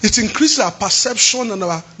 It increases our perception and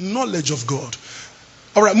our knowledge of God.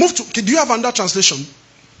 All right, move to. Do you have another translation?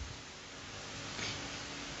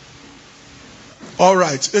 All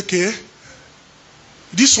right, okay.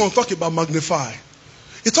 This one talks about magnify.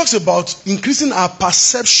 It talks about increasing our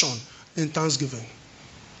perception in thanksgiving.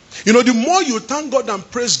 You know, the more you thank God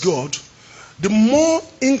and praise God, the more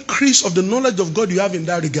increase of the knowledge of God you have in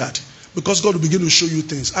that regard. Because God will begin to show you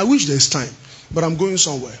things. I wish there's time, but I'm going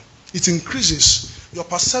somewhere. It increases your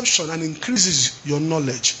perception and increases your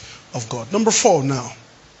knowledge of God. Number 4 now.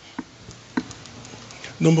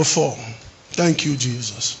 Number 4. Thank you,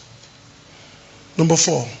 Jesus. Number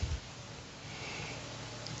 4.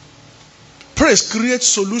 Praise creates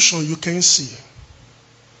solution you can see.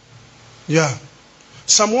 Yeah.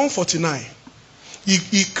 Psalm 149.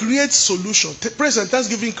 He creates solution. Praise and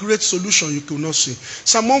thanksgiving creates solution you could not see.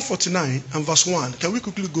 Psalm 149 and verse 1. Can we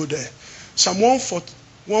quickly go there? Psalm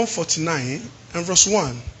 149 and verse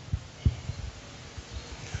 1.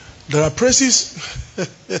 There are praises.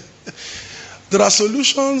 There are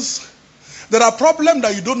solutions. There are problems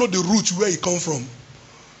that you don't know the root where it come from.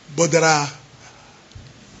 But there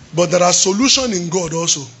are solutions in God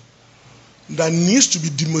also that needs to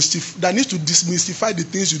demystify the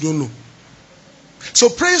things you don't know. So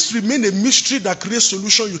praise remains a mystery that creates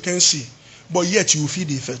solution you can see, but yet you will feel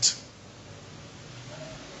the effect.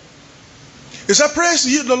 He said, praise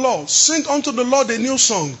ye the Lord, sing unto the Lord a new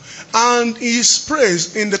song, and his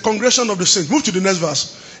praise in the congregation of the saints. Move to the next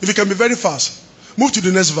verse. If you can be very fast. Move to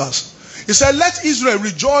the next verse. He said, let Israel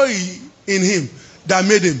rejoice in him that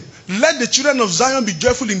made him. Let the children of Zion be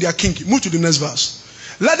joyful in their king. Move to the next verse.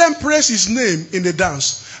 Let them praise his name in the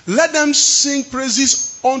dance. Let them sing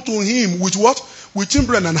praises unto him with what? With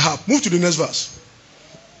timbrel and harp. Move to the next verse.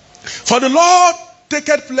 For the Lord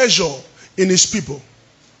taketh pleasure in his people,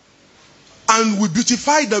 and will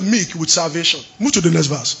beautify the meek with salvation. Move to the next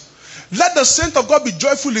verse. Let the saints of God be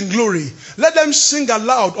joyful in glory. Let them sing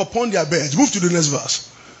aloud upon their beds. Move to the next verse.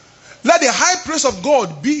 Let the high praise of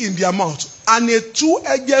God be in their mouth, and a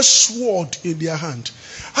two-edged sword in their hand.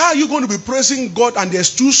 How are you going to be praising God and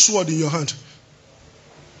there's two swords in your hand?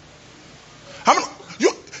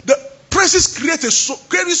 The praises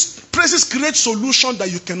create solution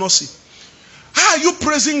that you cannot see. How are you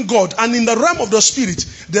praising God and in the realm of the spirit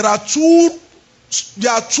there are two-edged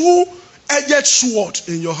swords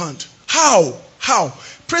in your hand? How?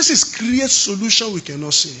 Praises create solution we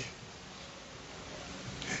cannot see.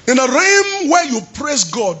 In the realm where you praise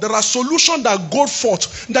God, there are solutions that go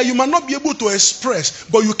forth that you might not be able to express,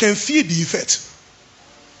 but you can feel the effect.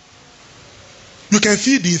 You can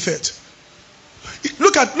feel the effect.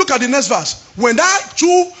 Look at the next verse. Let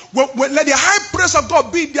the high praise of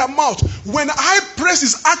God be in their mouth. When high praise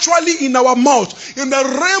is actually in our mouth, in the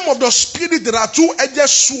realm of the spirit, there are two-edged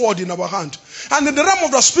swords in our hand. And in the realm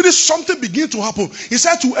of the spirit, something begins to happen. He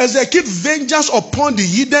said to execute vengeance upon the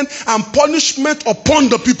hidden and punishment upon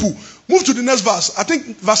the people. Move to the next verse. I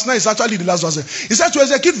think verse 9 is actually the last verse. He said to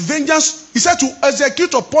execute vengeance. He said to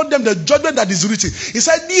execute upon them the judgment that is written. He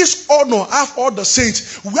said this honor have all the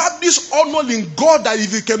saints. We have this honor in God that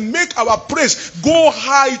if we can make our praise go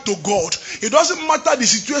high to God, it doesn't matter the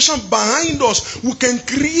situation behind us. We can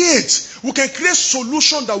create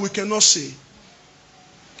solution that we cannot see.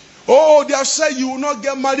 Oh, they have said you will not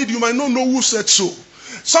get married. You might not know who said so.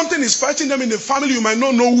 Something is fighting them in the family. You might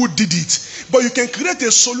not know who did it. But you can create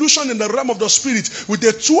a solution in the realm of the spirit with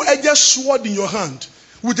a two-edged sword in your hand.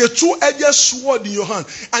 With a two-edged sword in your hand.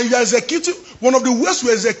 And you are executing. One of the ways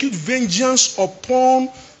to execute vengeance upon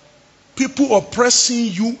people oppressing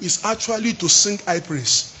you is actually to sing high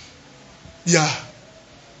praise. Yeah.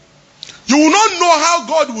 You will not know how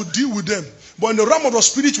God will deal with them. But in the realm of the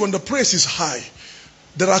spirit, when the praise is high,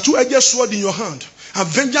 there are two-edged swords in your hand. And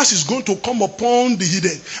vengeance is going to come upon the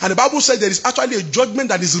hidden. And the Bible says there is actually a judgment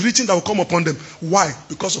that is written that will come upon them. Why?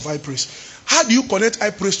 Because of high praise. How do you connect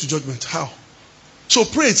high praise to judgment? How? So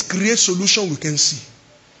praise creates solution we can see.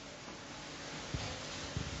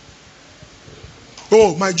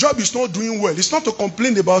 Oh, my job is not doing well. It's not to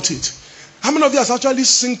complain about it. How many of you has actually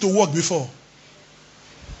sing to work before?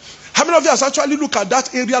 How many of you has actually looked at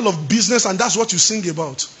that area of business and that's what you sing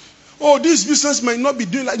about? Oh, this business might not be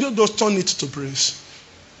doing like you just turn it to praise.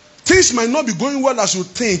 Things might not be going well as you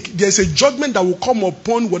think. There's a judgment that will come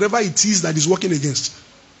upon whatever it is that is working against.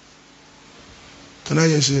 Can I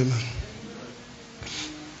hear you, amen?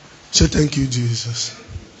 Say thank you, Jesus.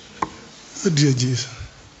 Oh, dear Jesus.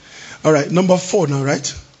 All right, number 4 now,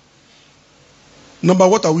 right? Number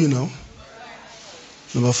what are we now?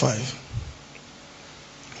 Number 5.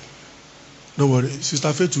 Don't worry.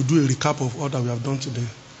 Sister Faith will do a recap of all that we have done today.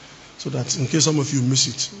 So that in case some of you miss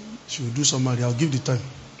it, she will do somebody. I'll give the time.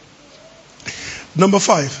 Number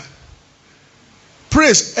 5.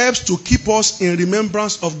 Praise helps to keep us in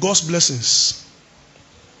remembrance of God's blessings.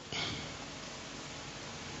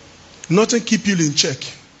 Nothing keep you in check.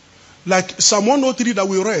 Like Psalm 103 that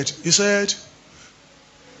we read, he said,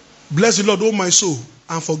 bless the Lord, O my soul,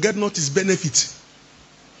 and forget not his benefit.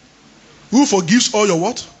 Who forgives all your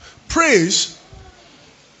what? Praise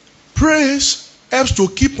helps to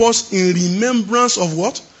keep us in remembrance of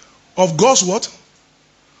what? Of God's what?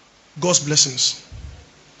 God's blessings.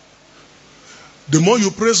 The more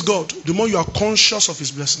you praise God, the more you are conscious of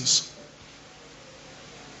his blessings.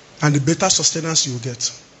 And the better sustenance you will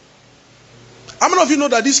get. How many of you know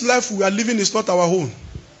that this life we are living is not our own?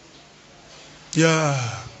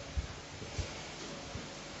 Yeah.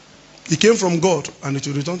 It came from God and it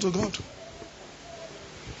will return to God.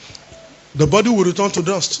 The body will return to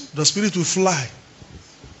dust. The spirit will fly.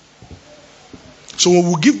 So when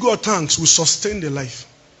we give God thanks, we sustain the life.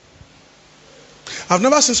 I've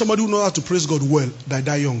never seen somebody who knows how to praise God well that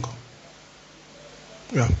die young.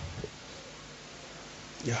 Yeah.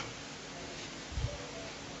 Yeah.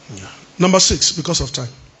 Yeah. Number 6, because of time.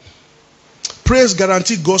 Praise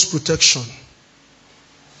guarantee God's protection.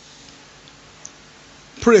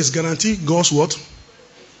 Praise guarantee God's what?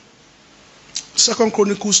 2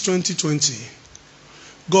 Chronicles 20:20.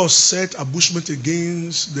 God set ambushment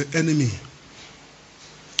against the enemy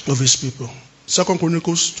of his people. 2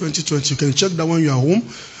 Chronicles 20:20. You can check that when you are home.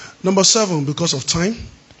 Number 7, because of time.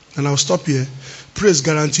 And I'll stop here. Praise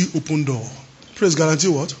guarantee open door. Praise guarantee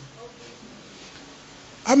what?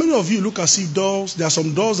 How many of you look as if doors, there are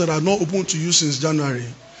some doors that are not open to you since January.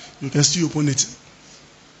 You can still open it.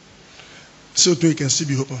 So it can still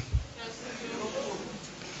be open.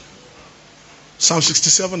 Psalm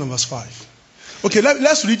 67 and verse 5. Okay,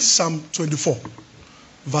 let's read Psalm 24,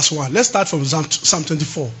 verse 1. Let's start from Psalm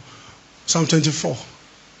 24. Psalm 24.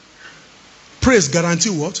 Praise guarantee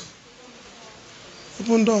what?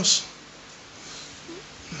 Open doors.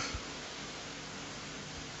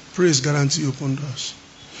 Praise guarantee open doors.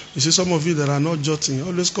 You see, some of you that are not jotting,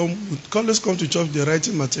 always come to church with the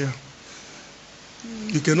writing material.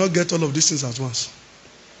 You cannot get all of these things at once.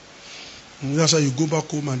 And that's why you go back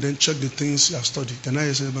home and then check the things you have studied. Can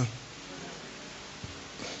I say amen?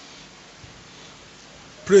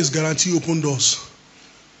 Praise guarantee open doors.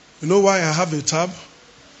 You know why I have a tab?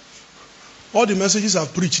 All the messages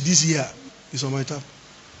I've preached this year is on my tab.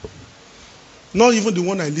 Not even the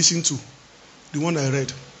one I listened to, the one I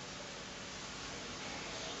read.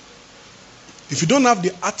 If you don't have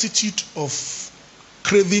the attitude of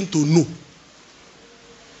craving to know,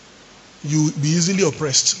 you will be easily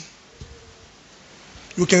oppressed.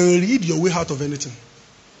 You can read your way out of anything.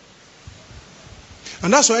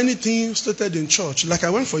 And that's why anything started in church. Like I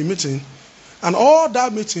went for a meeting, and all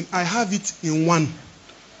that meeting, I have it in one.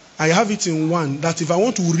 I have it in one, that if I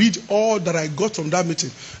want to read all that I got from that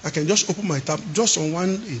meeting, I can just open my tab, just on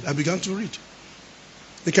one, I began to read.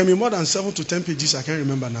 It can be more than 7 to 10 pages, I can't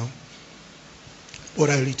remember now. But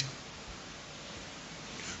I read.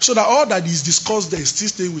 So that all that is discussed there still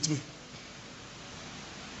stay with me.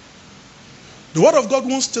 The word of God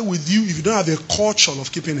won't stay with you if you don't have a culture of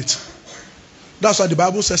keeping it. That's why the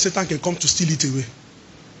Bible says Satan can come to steal it away.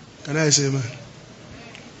 Can I say amen?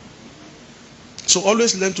 So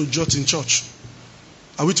always learn to jot in church.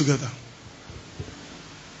 Are we together?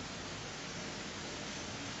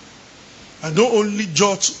 And don't only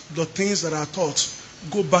jot the things that are taught.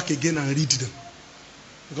 Go back again and read them.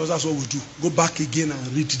 Because that's what we do. Go back again and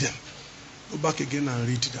read them. Go back again and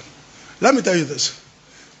read them. Let me tell you this.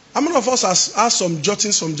 How many of us has some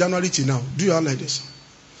jottings from January till now? Do you have like this?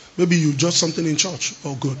 Maybe you jot something in church.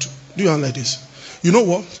 Oh, good. Do you have like this? You know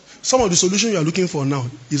what? Some of the solution you are looking for now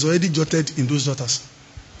is already jotted in those jotters.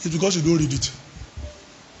 It's because you don't read it.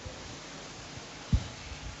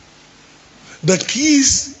 The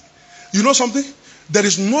keys, you know something? There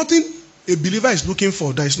is nothing a believer is looking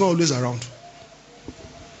for that is not always around.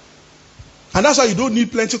 And that's why you don't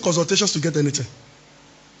need plenty of consultations to get anything.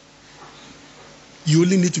 You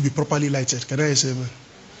only need to be properly lighted. Can I say amen?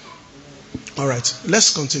 All right,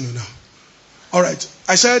 let's continue now. All right,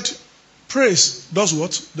 I said praise does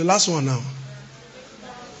what? The last one now.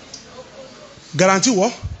 Guarantee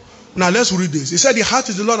what? Now let's read this. He said the heart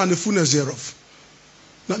is the Lord and the fullness thereof.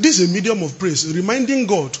 Now this is a medium of praise, reminding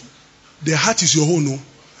God the heart is your own, no?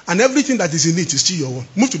 And everything that is in it is still your own.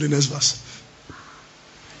 Move to the next verse.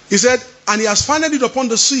 He said, and he has founded it upon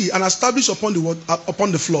the sea and established upon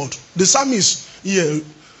the flood. The psalmist here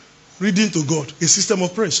reading to God a system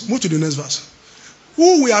of praise. Move to the next verse.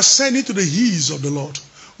 Who we are sending to the hills of the Lord?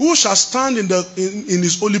 Who shall stand in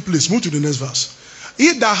his holy place? Move to the next verse.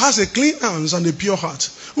 He that has a clean hands and a pure heart,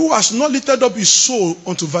 who has not lifted up his soul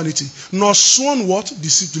unto vanity, nor sworn what?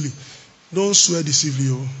 Deceitfully. Don't swear deceitfully.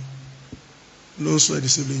 Oh. Don't swear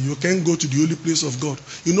deceitfully. You can't go to the holy place of God.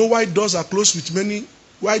 You know why doors are closed with many?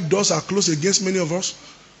 Why doors are closed against many of us?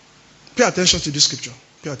 Pay attention to this scripture.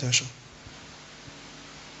 Pay attention.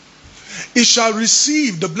 He shall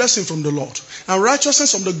receive the blessing from the Lord and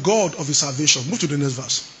righteousness from the God of his salvation. Move to the next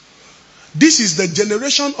verse. This is the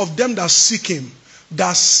generation of them that seek him,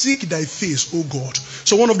 that seek thy face, O God.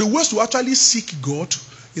 So one of the ways to actually seek God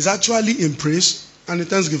is actually in praise and in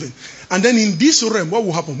thanksgiving. And then in this realm, what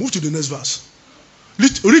will happen? Move to the next verse.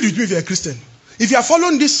 Read with me if you're a Christian. If you are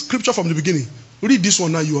following this scripture from the beginning, read this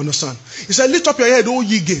one now, you understand. He said, lift up your head, O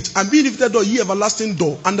ye gates, and be lifted up, ye everlasting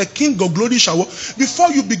door, and the King of glory shall walk. Before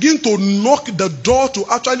you begin to knock the door to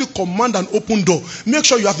actually command an open door, make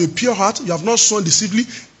sure you have a pure heart, you have not sworn deceitfully.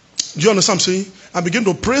 Do you understand what I'm saying? And begin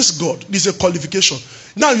to praise God. This is a qualification.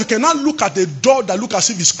 Now you cannot look at the door that look as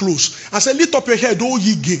if it's closed and say, lift up your head, O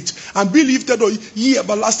ye gate, and be lifted up, ye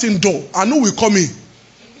everlasting door. I know we come in.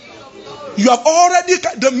 You have already,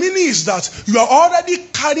 the meaning is that you are already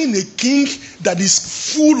carrying a king that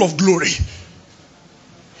is full of glory.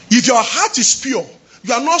 If your heart is pure,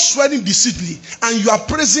 you are not swearing deceitfully, and you are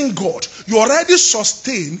praising God, you already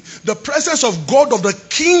sustain the presence of God, of the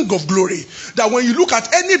King of glory. That when you look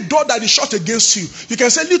at any door that is shut against you, you can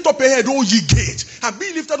say, lift up your head, O ye gate, and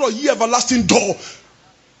be lifted up, ye everlasting door.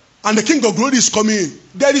 And the King of glory is coming in.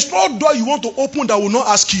 There is no door you want to open that will not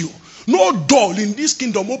ask you. No door in this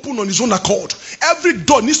kingdom open on its own accord. Every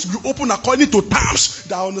door needs to be open according to terms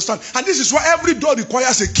that I understand. And this is why every door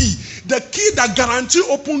requires a key. The key that guarantees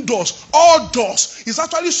open doors, all doors, is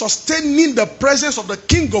actually sustaining the presence of the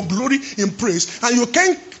King of glory in praise. And you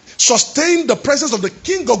can't sustain the presence of the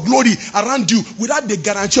King of glory around you without the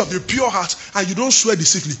guarantee of a pure heart, and you don't swear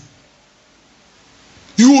deceitfully.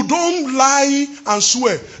 You don't lie and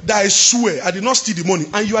swear that I swear I did not steal the money,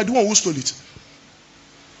 and you are the one who stole it.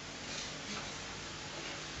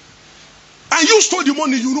 And you stole the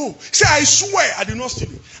money, you know. Say, I swear I did not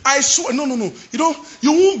steal it. I swear. No.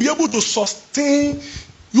 You won't be able to sustain.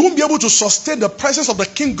 You won't be able to sustain the presence of the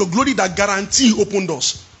King of glory that guarantee open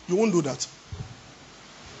doors. You won't do that.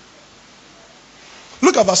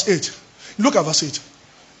 Look at verse 8. Look at verse 8.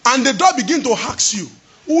 And the door begin to ask you,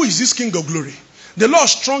 who is this King of glory? The Lord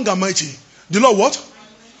strong and mighty. The Lord what?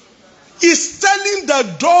 He's telling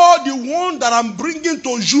the door, the one that I'm bringing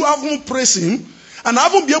to you, I haven't praised him. And I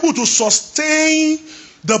haven't been able to sustain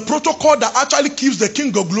the protocol that actually keeps the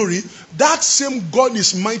King of glory. That same God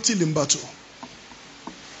is mighty in battle.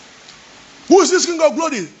 Who is this King of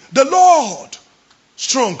glory? The Lord.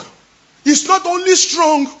 Strong. He's not only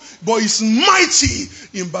strong, but he's mighty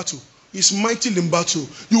in battle. He's mighty in battle.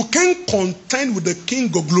 You can't contend with the King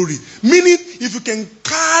of glory. Meaning, if you can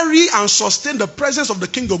carry and sustain the presence of the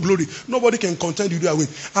King of glory, nobody can contend with you and win.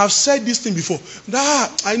 I've said this thing before.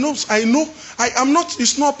 I know. I'm not,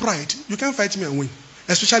 it's not pride. You can't fight me and win.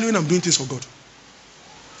 Especially when I'm doing things for God.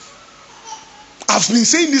 I've been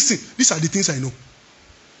saying this thing. These are the things I know.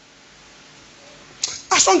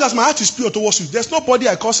 As long as my heart is pure towards you, there's nobody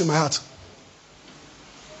I curse in my heart.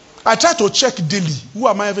 I try to check daily. Who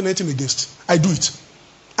am I having anything against? I do it.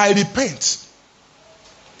 I repent.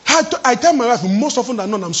 I tell my wife most often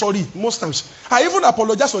than not, I'm sorry. Most times. I even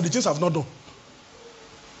apologize for the things I've not done.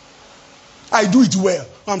 I do it well.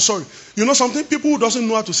 I'm sorry. You know something? People who doesn't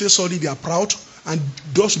know how to say sorry, they are proud, and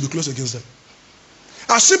doors will be closed against them.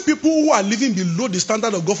 I've seen people who are living below the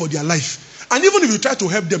standard of God for their life. And even if you try to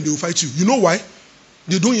help them, they will fight you. You know why?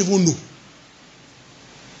 They don't even know.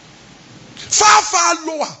 Far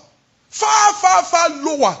lower. Far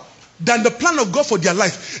lower than the plan of God for their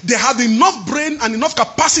life. They have enough brain and enough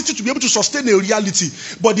capacity to be able to sustain a reality,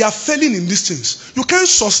 but they are failing in these things. You can't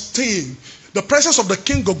sustain the presence of the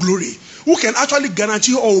King of glory, who can actually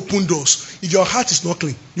guarantee all open doors, if your heart is not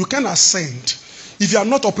clean. You can ascend. If you are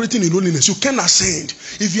not operating in holiness, you can ascend.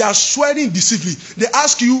 If you are swearing deceitfully, they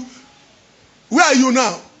ask you, where are you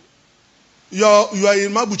now? You are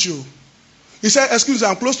in Mabucho. He said, excuse me,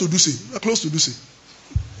 I'm close to Dusi. Close to Dusi.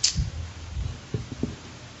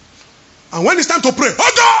 And when it's time to pray,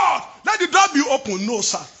 oh God, let the door be open. No,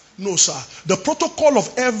 sir. No, sir. The protocol of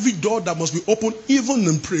every door that must be opened, even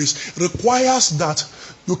in praise, requires that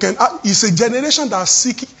you can. It's a generation that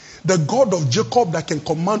seek the God of Jacob that can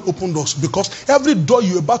command open doors. Because every door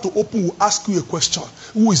you're about to open will ask you a question.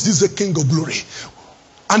 Who is this, the King of glory?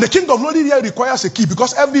 And the King of glory here requires a key,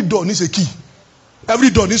 because every door needs a key.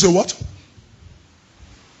 Every door needs a what?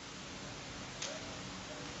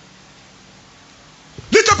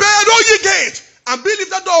 Lift up your head, O ye gate, and be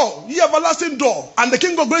lifted door, ye everlasting door, and the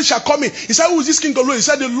King of glory shall come in. He said, who is this King of glory? He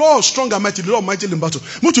said, the Lord strong and mighty, the Lord mighty in battle.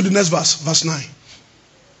 Move to the next verse, verse 9.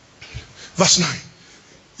 Verse 9.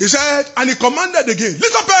 He said, and he commanded again,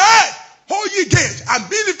 lift up your head, O ye gate, and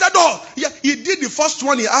be lifted door. Yeah, he did the first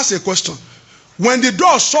one, he asked a question. When the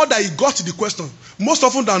door saw that he got the question, most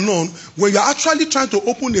often than not, when you're actually trying to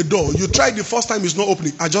open the door, you try the first time, it's not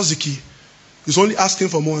opening, adjust the key. It's only asking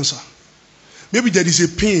for more answer. Maybe there is a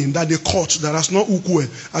pin that they caught that has not hooked well.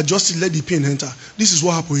 Adjust it, let the pin enter. This is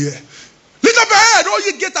what happened here. Lift up your head, oh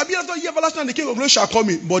ye gate, and be lifted, ye everlasting, and the King of glory shall come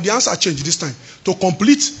in. But the answer changed this time. To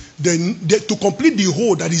complete the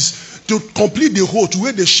hole that is, to complete the hole to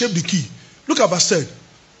where they shape the key. Look at verse 10.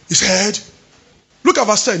 He said, look at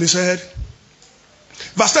verse 10. He said,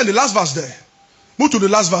 verse 10, the last verse there. Move to the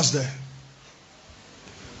last verse there.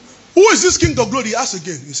 Who is this King of glory? He asked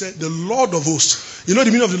again. He said, the Lord of hosts. You know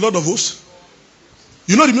the meaning of the Lord of hosts?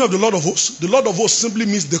 You know the meaning of the Lord of hosts? The Lord of hosts simply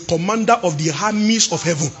means the commander of the armies of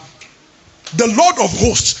heaven. The Lord of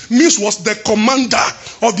hosts means was the commander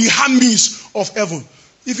of the armies of heaven.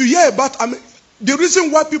 If you hear about the reason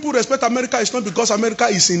why people respect America is not because America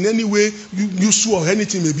is in any way useful or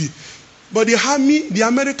anything maybe. But the army, the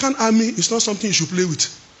American army is not something you should play with.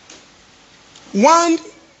 One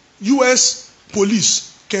US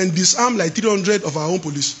police can disarm like 300 of our own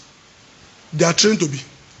police. They are trained to be.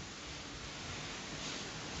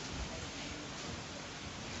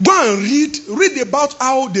 Go and read about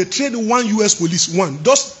how they train one US police. One.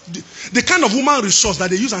 Just the kind of human resource that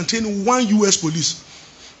they use and train one US police.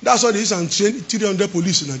 That's why they use and train 300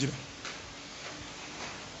 police in Nigeria.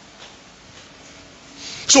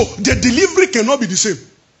 So the delivery cannot be the same.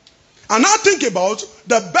 And now think about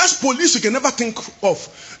the best police you can ever think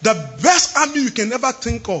of. The best army you can ever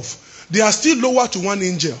think of. They are still lower to one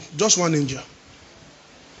angel. Just one angel.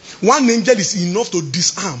 One angel is enough to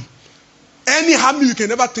disarm any army you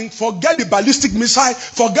can ever think. Forget the ballistic missile.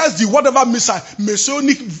 Forget the whatever missile.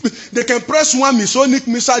 Masonic. They can press one Masonic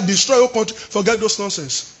missile, destroy your country. Forget those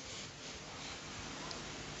nonsense.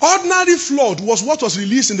 Ordinary flood was what was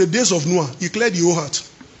released in the days of Noah. He cleared the whole heart.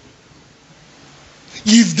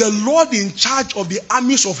 If the Lord in charge of the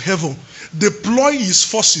armies of heaven deploy his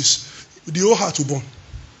forces, the whole heart will burn.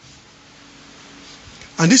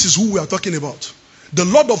 And this is who we are talking about. The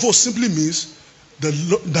Lord of hosts simply means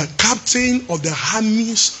the captain of the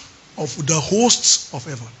armies of the hosts of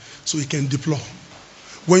heaven. So he can deploy.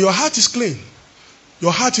 When your heart is clean,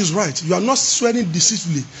 your heart is right, you are not swearing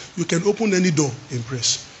deceitfully, you can open any door in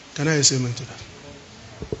praise. Can I say amen to that?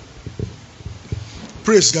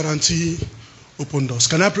 Praise guarantee open doors.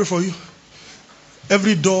 Can I pray for you?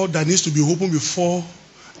 Every door that needs to be opened before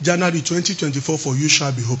January 2024 for you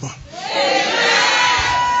shall be open.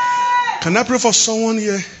 Can I pray for someone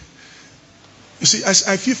here? You see,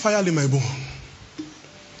 I feel fire in my bone.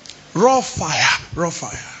 Raw fire. Raw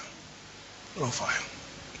fire. Raw fire.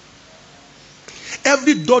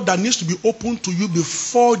 Every door that needs to be opened to you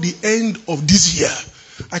before the end of this year,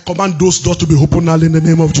 I command those doors to be opened now in the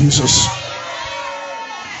name of Jesus.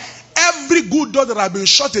 Every good door that has been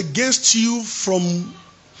shut against you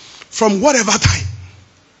from whatever time,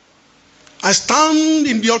 I stand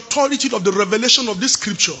in the authority of the revelation of this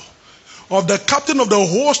scripture, of the captain of the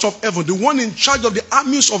host of heaven, the one in charge of the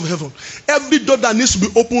armies of heaven. Every door that needs to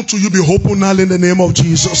be opened to you, be opened now in the name of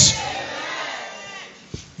Jesus.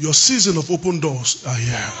 Your season of open doors are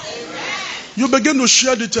here. You begin to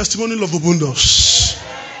share the testimony of open doors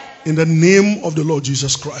in the name of the Lord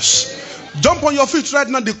Jesus Christ. Jump on your feet right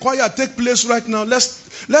now. The choir take place right now.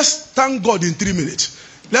 Let's thank God in 3 minutes.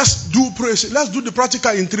 Let's do praise. Let's do the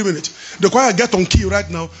practical in 3 minutes. The choir get on key right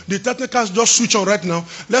now. The technicals just switch on right now.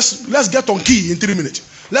 Let's get on key in 3 minutes.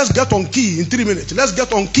 Let's get on key in 3 minutes. Let's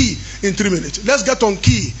get on key in 3 minutes. Let's get on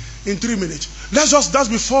key in 3 minutes. Let's just dance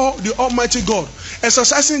before the Almighty God.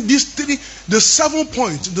 Exercising these the 7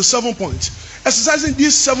 points. Exercising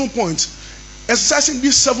these 7 points. Exercising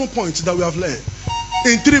these 7 points that we have learned.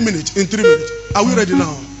 In 3 minutes. In 3 minutes. Are we ready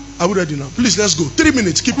now? Are we ready now? Please, let's go. 3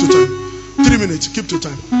 minutes. Keep to time. 3 minutes. Keep to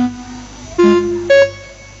time.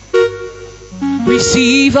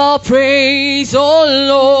 Receive our praise, O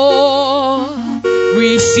Lord.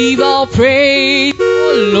 Receive our praise,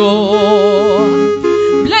 O Lord.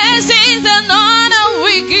 Blessings and honor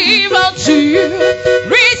we give unto you.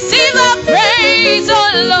 Receive our praise,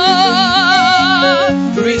 O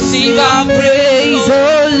Lord. Receive our praise,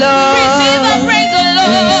 O Lord. Receive our praise, O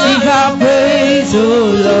Lord. Receive our praise, O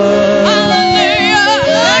Lord. Hallelujah.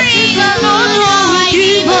 Blessings and honor we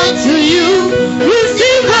give unto you.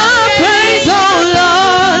 Receive our praise, O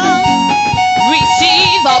Lord.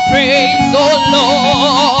 Receive our praise, O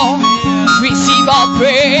Lord. Receive our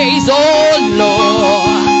praise, O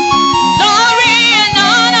Lord. Glory and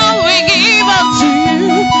honor we give unto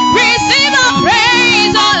you. Receive our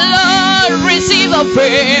praise, O Lord. Receive our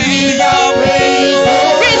praise. Receive our praise, O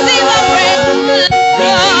Lord. Receive our praise, O Lord.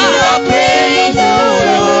 Receive our praise, O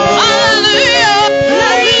Lord. Hallelujah.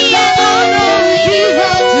 Glory and honor we give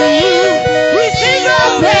unto you. Receive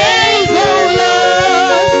our praise, O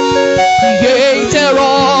Lord. Creator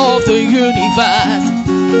of the universe,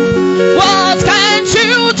 what can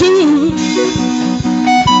you do?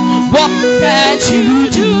 What can you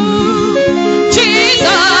do?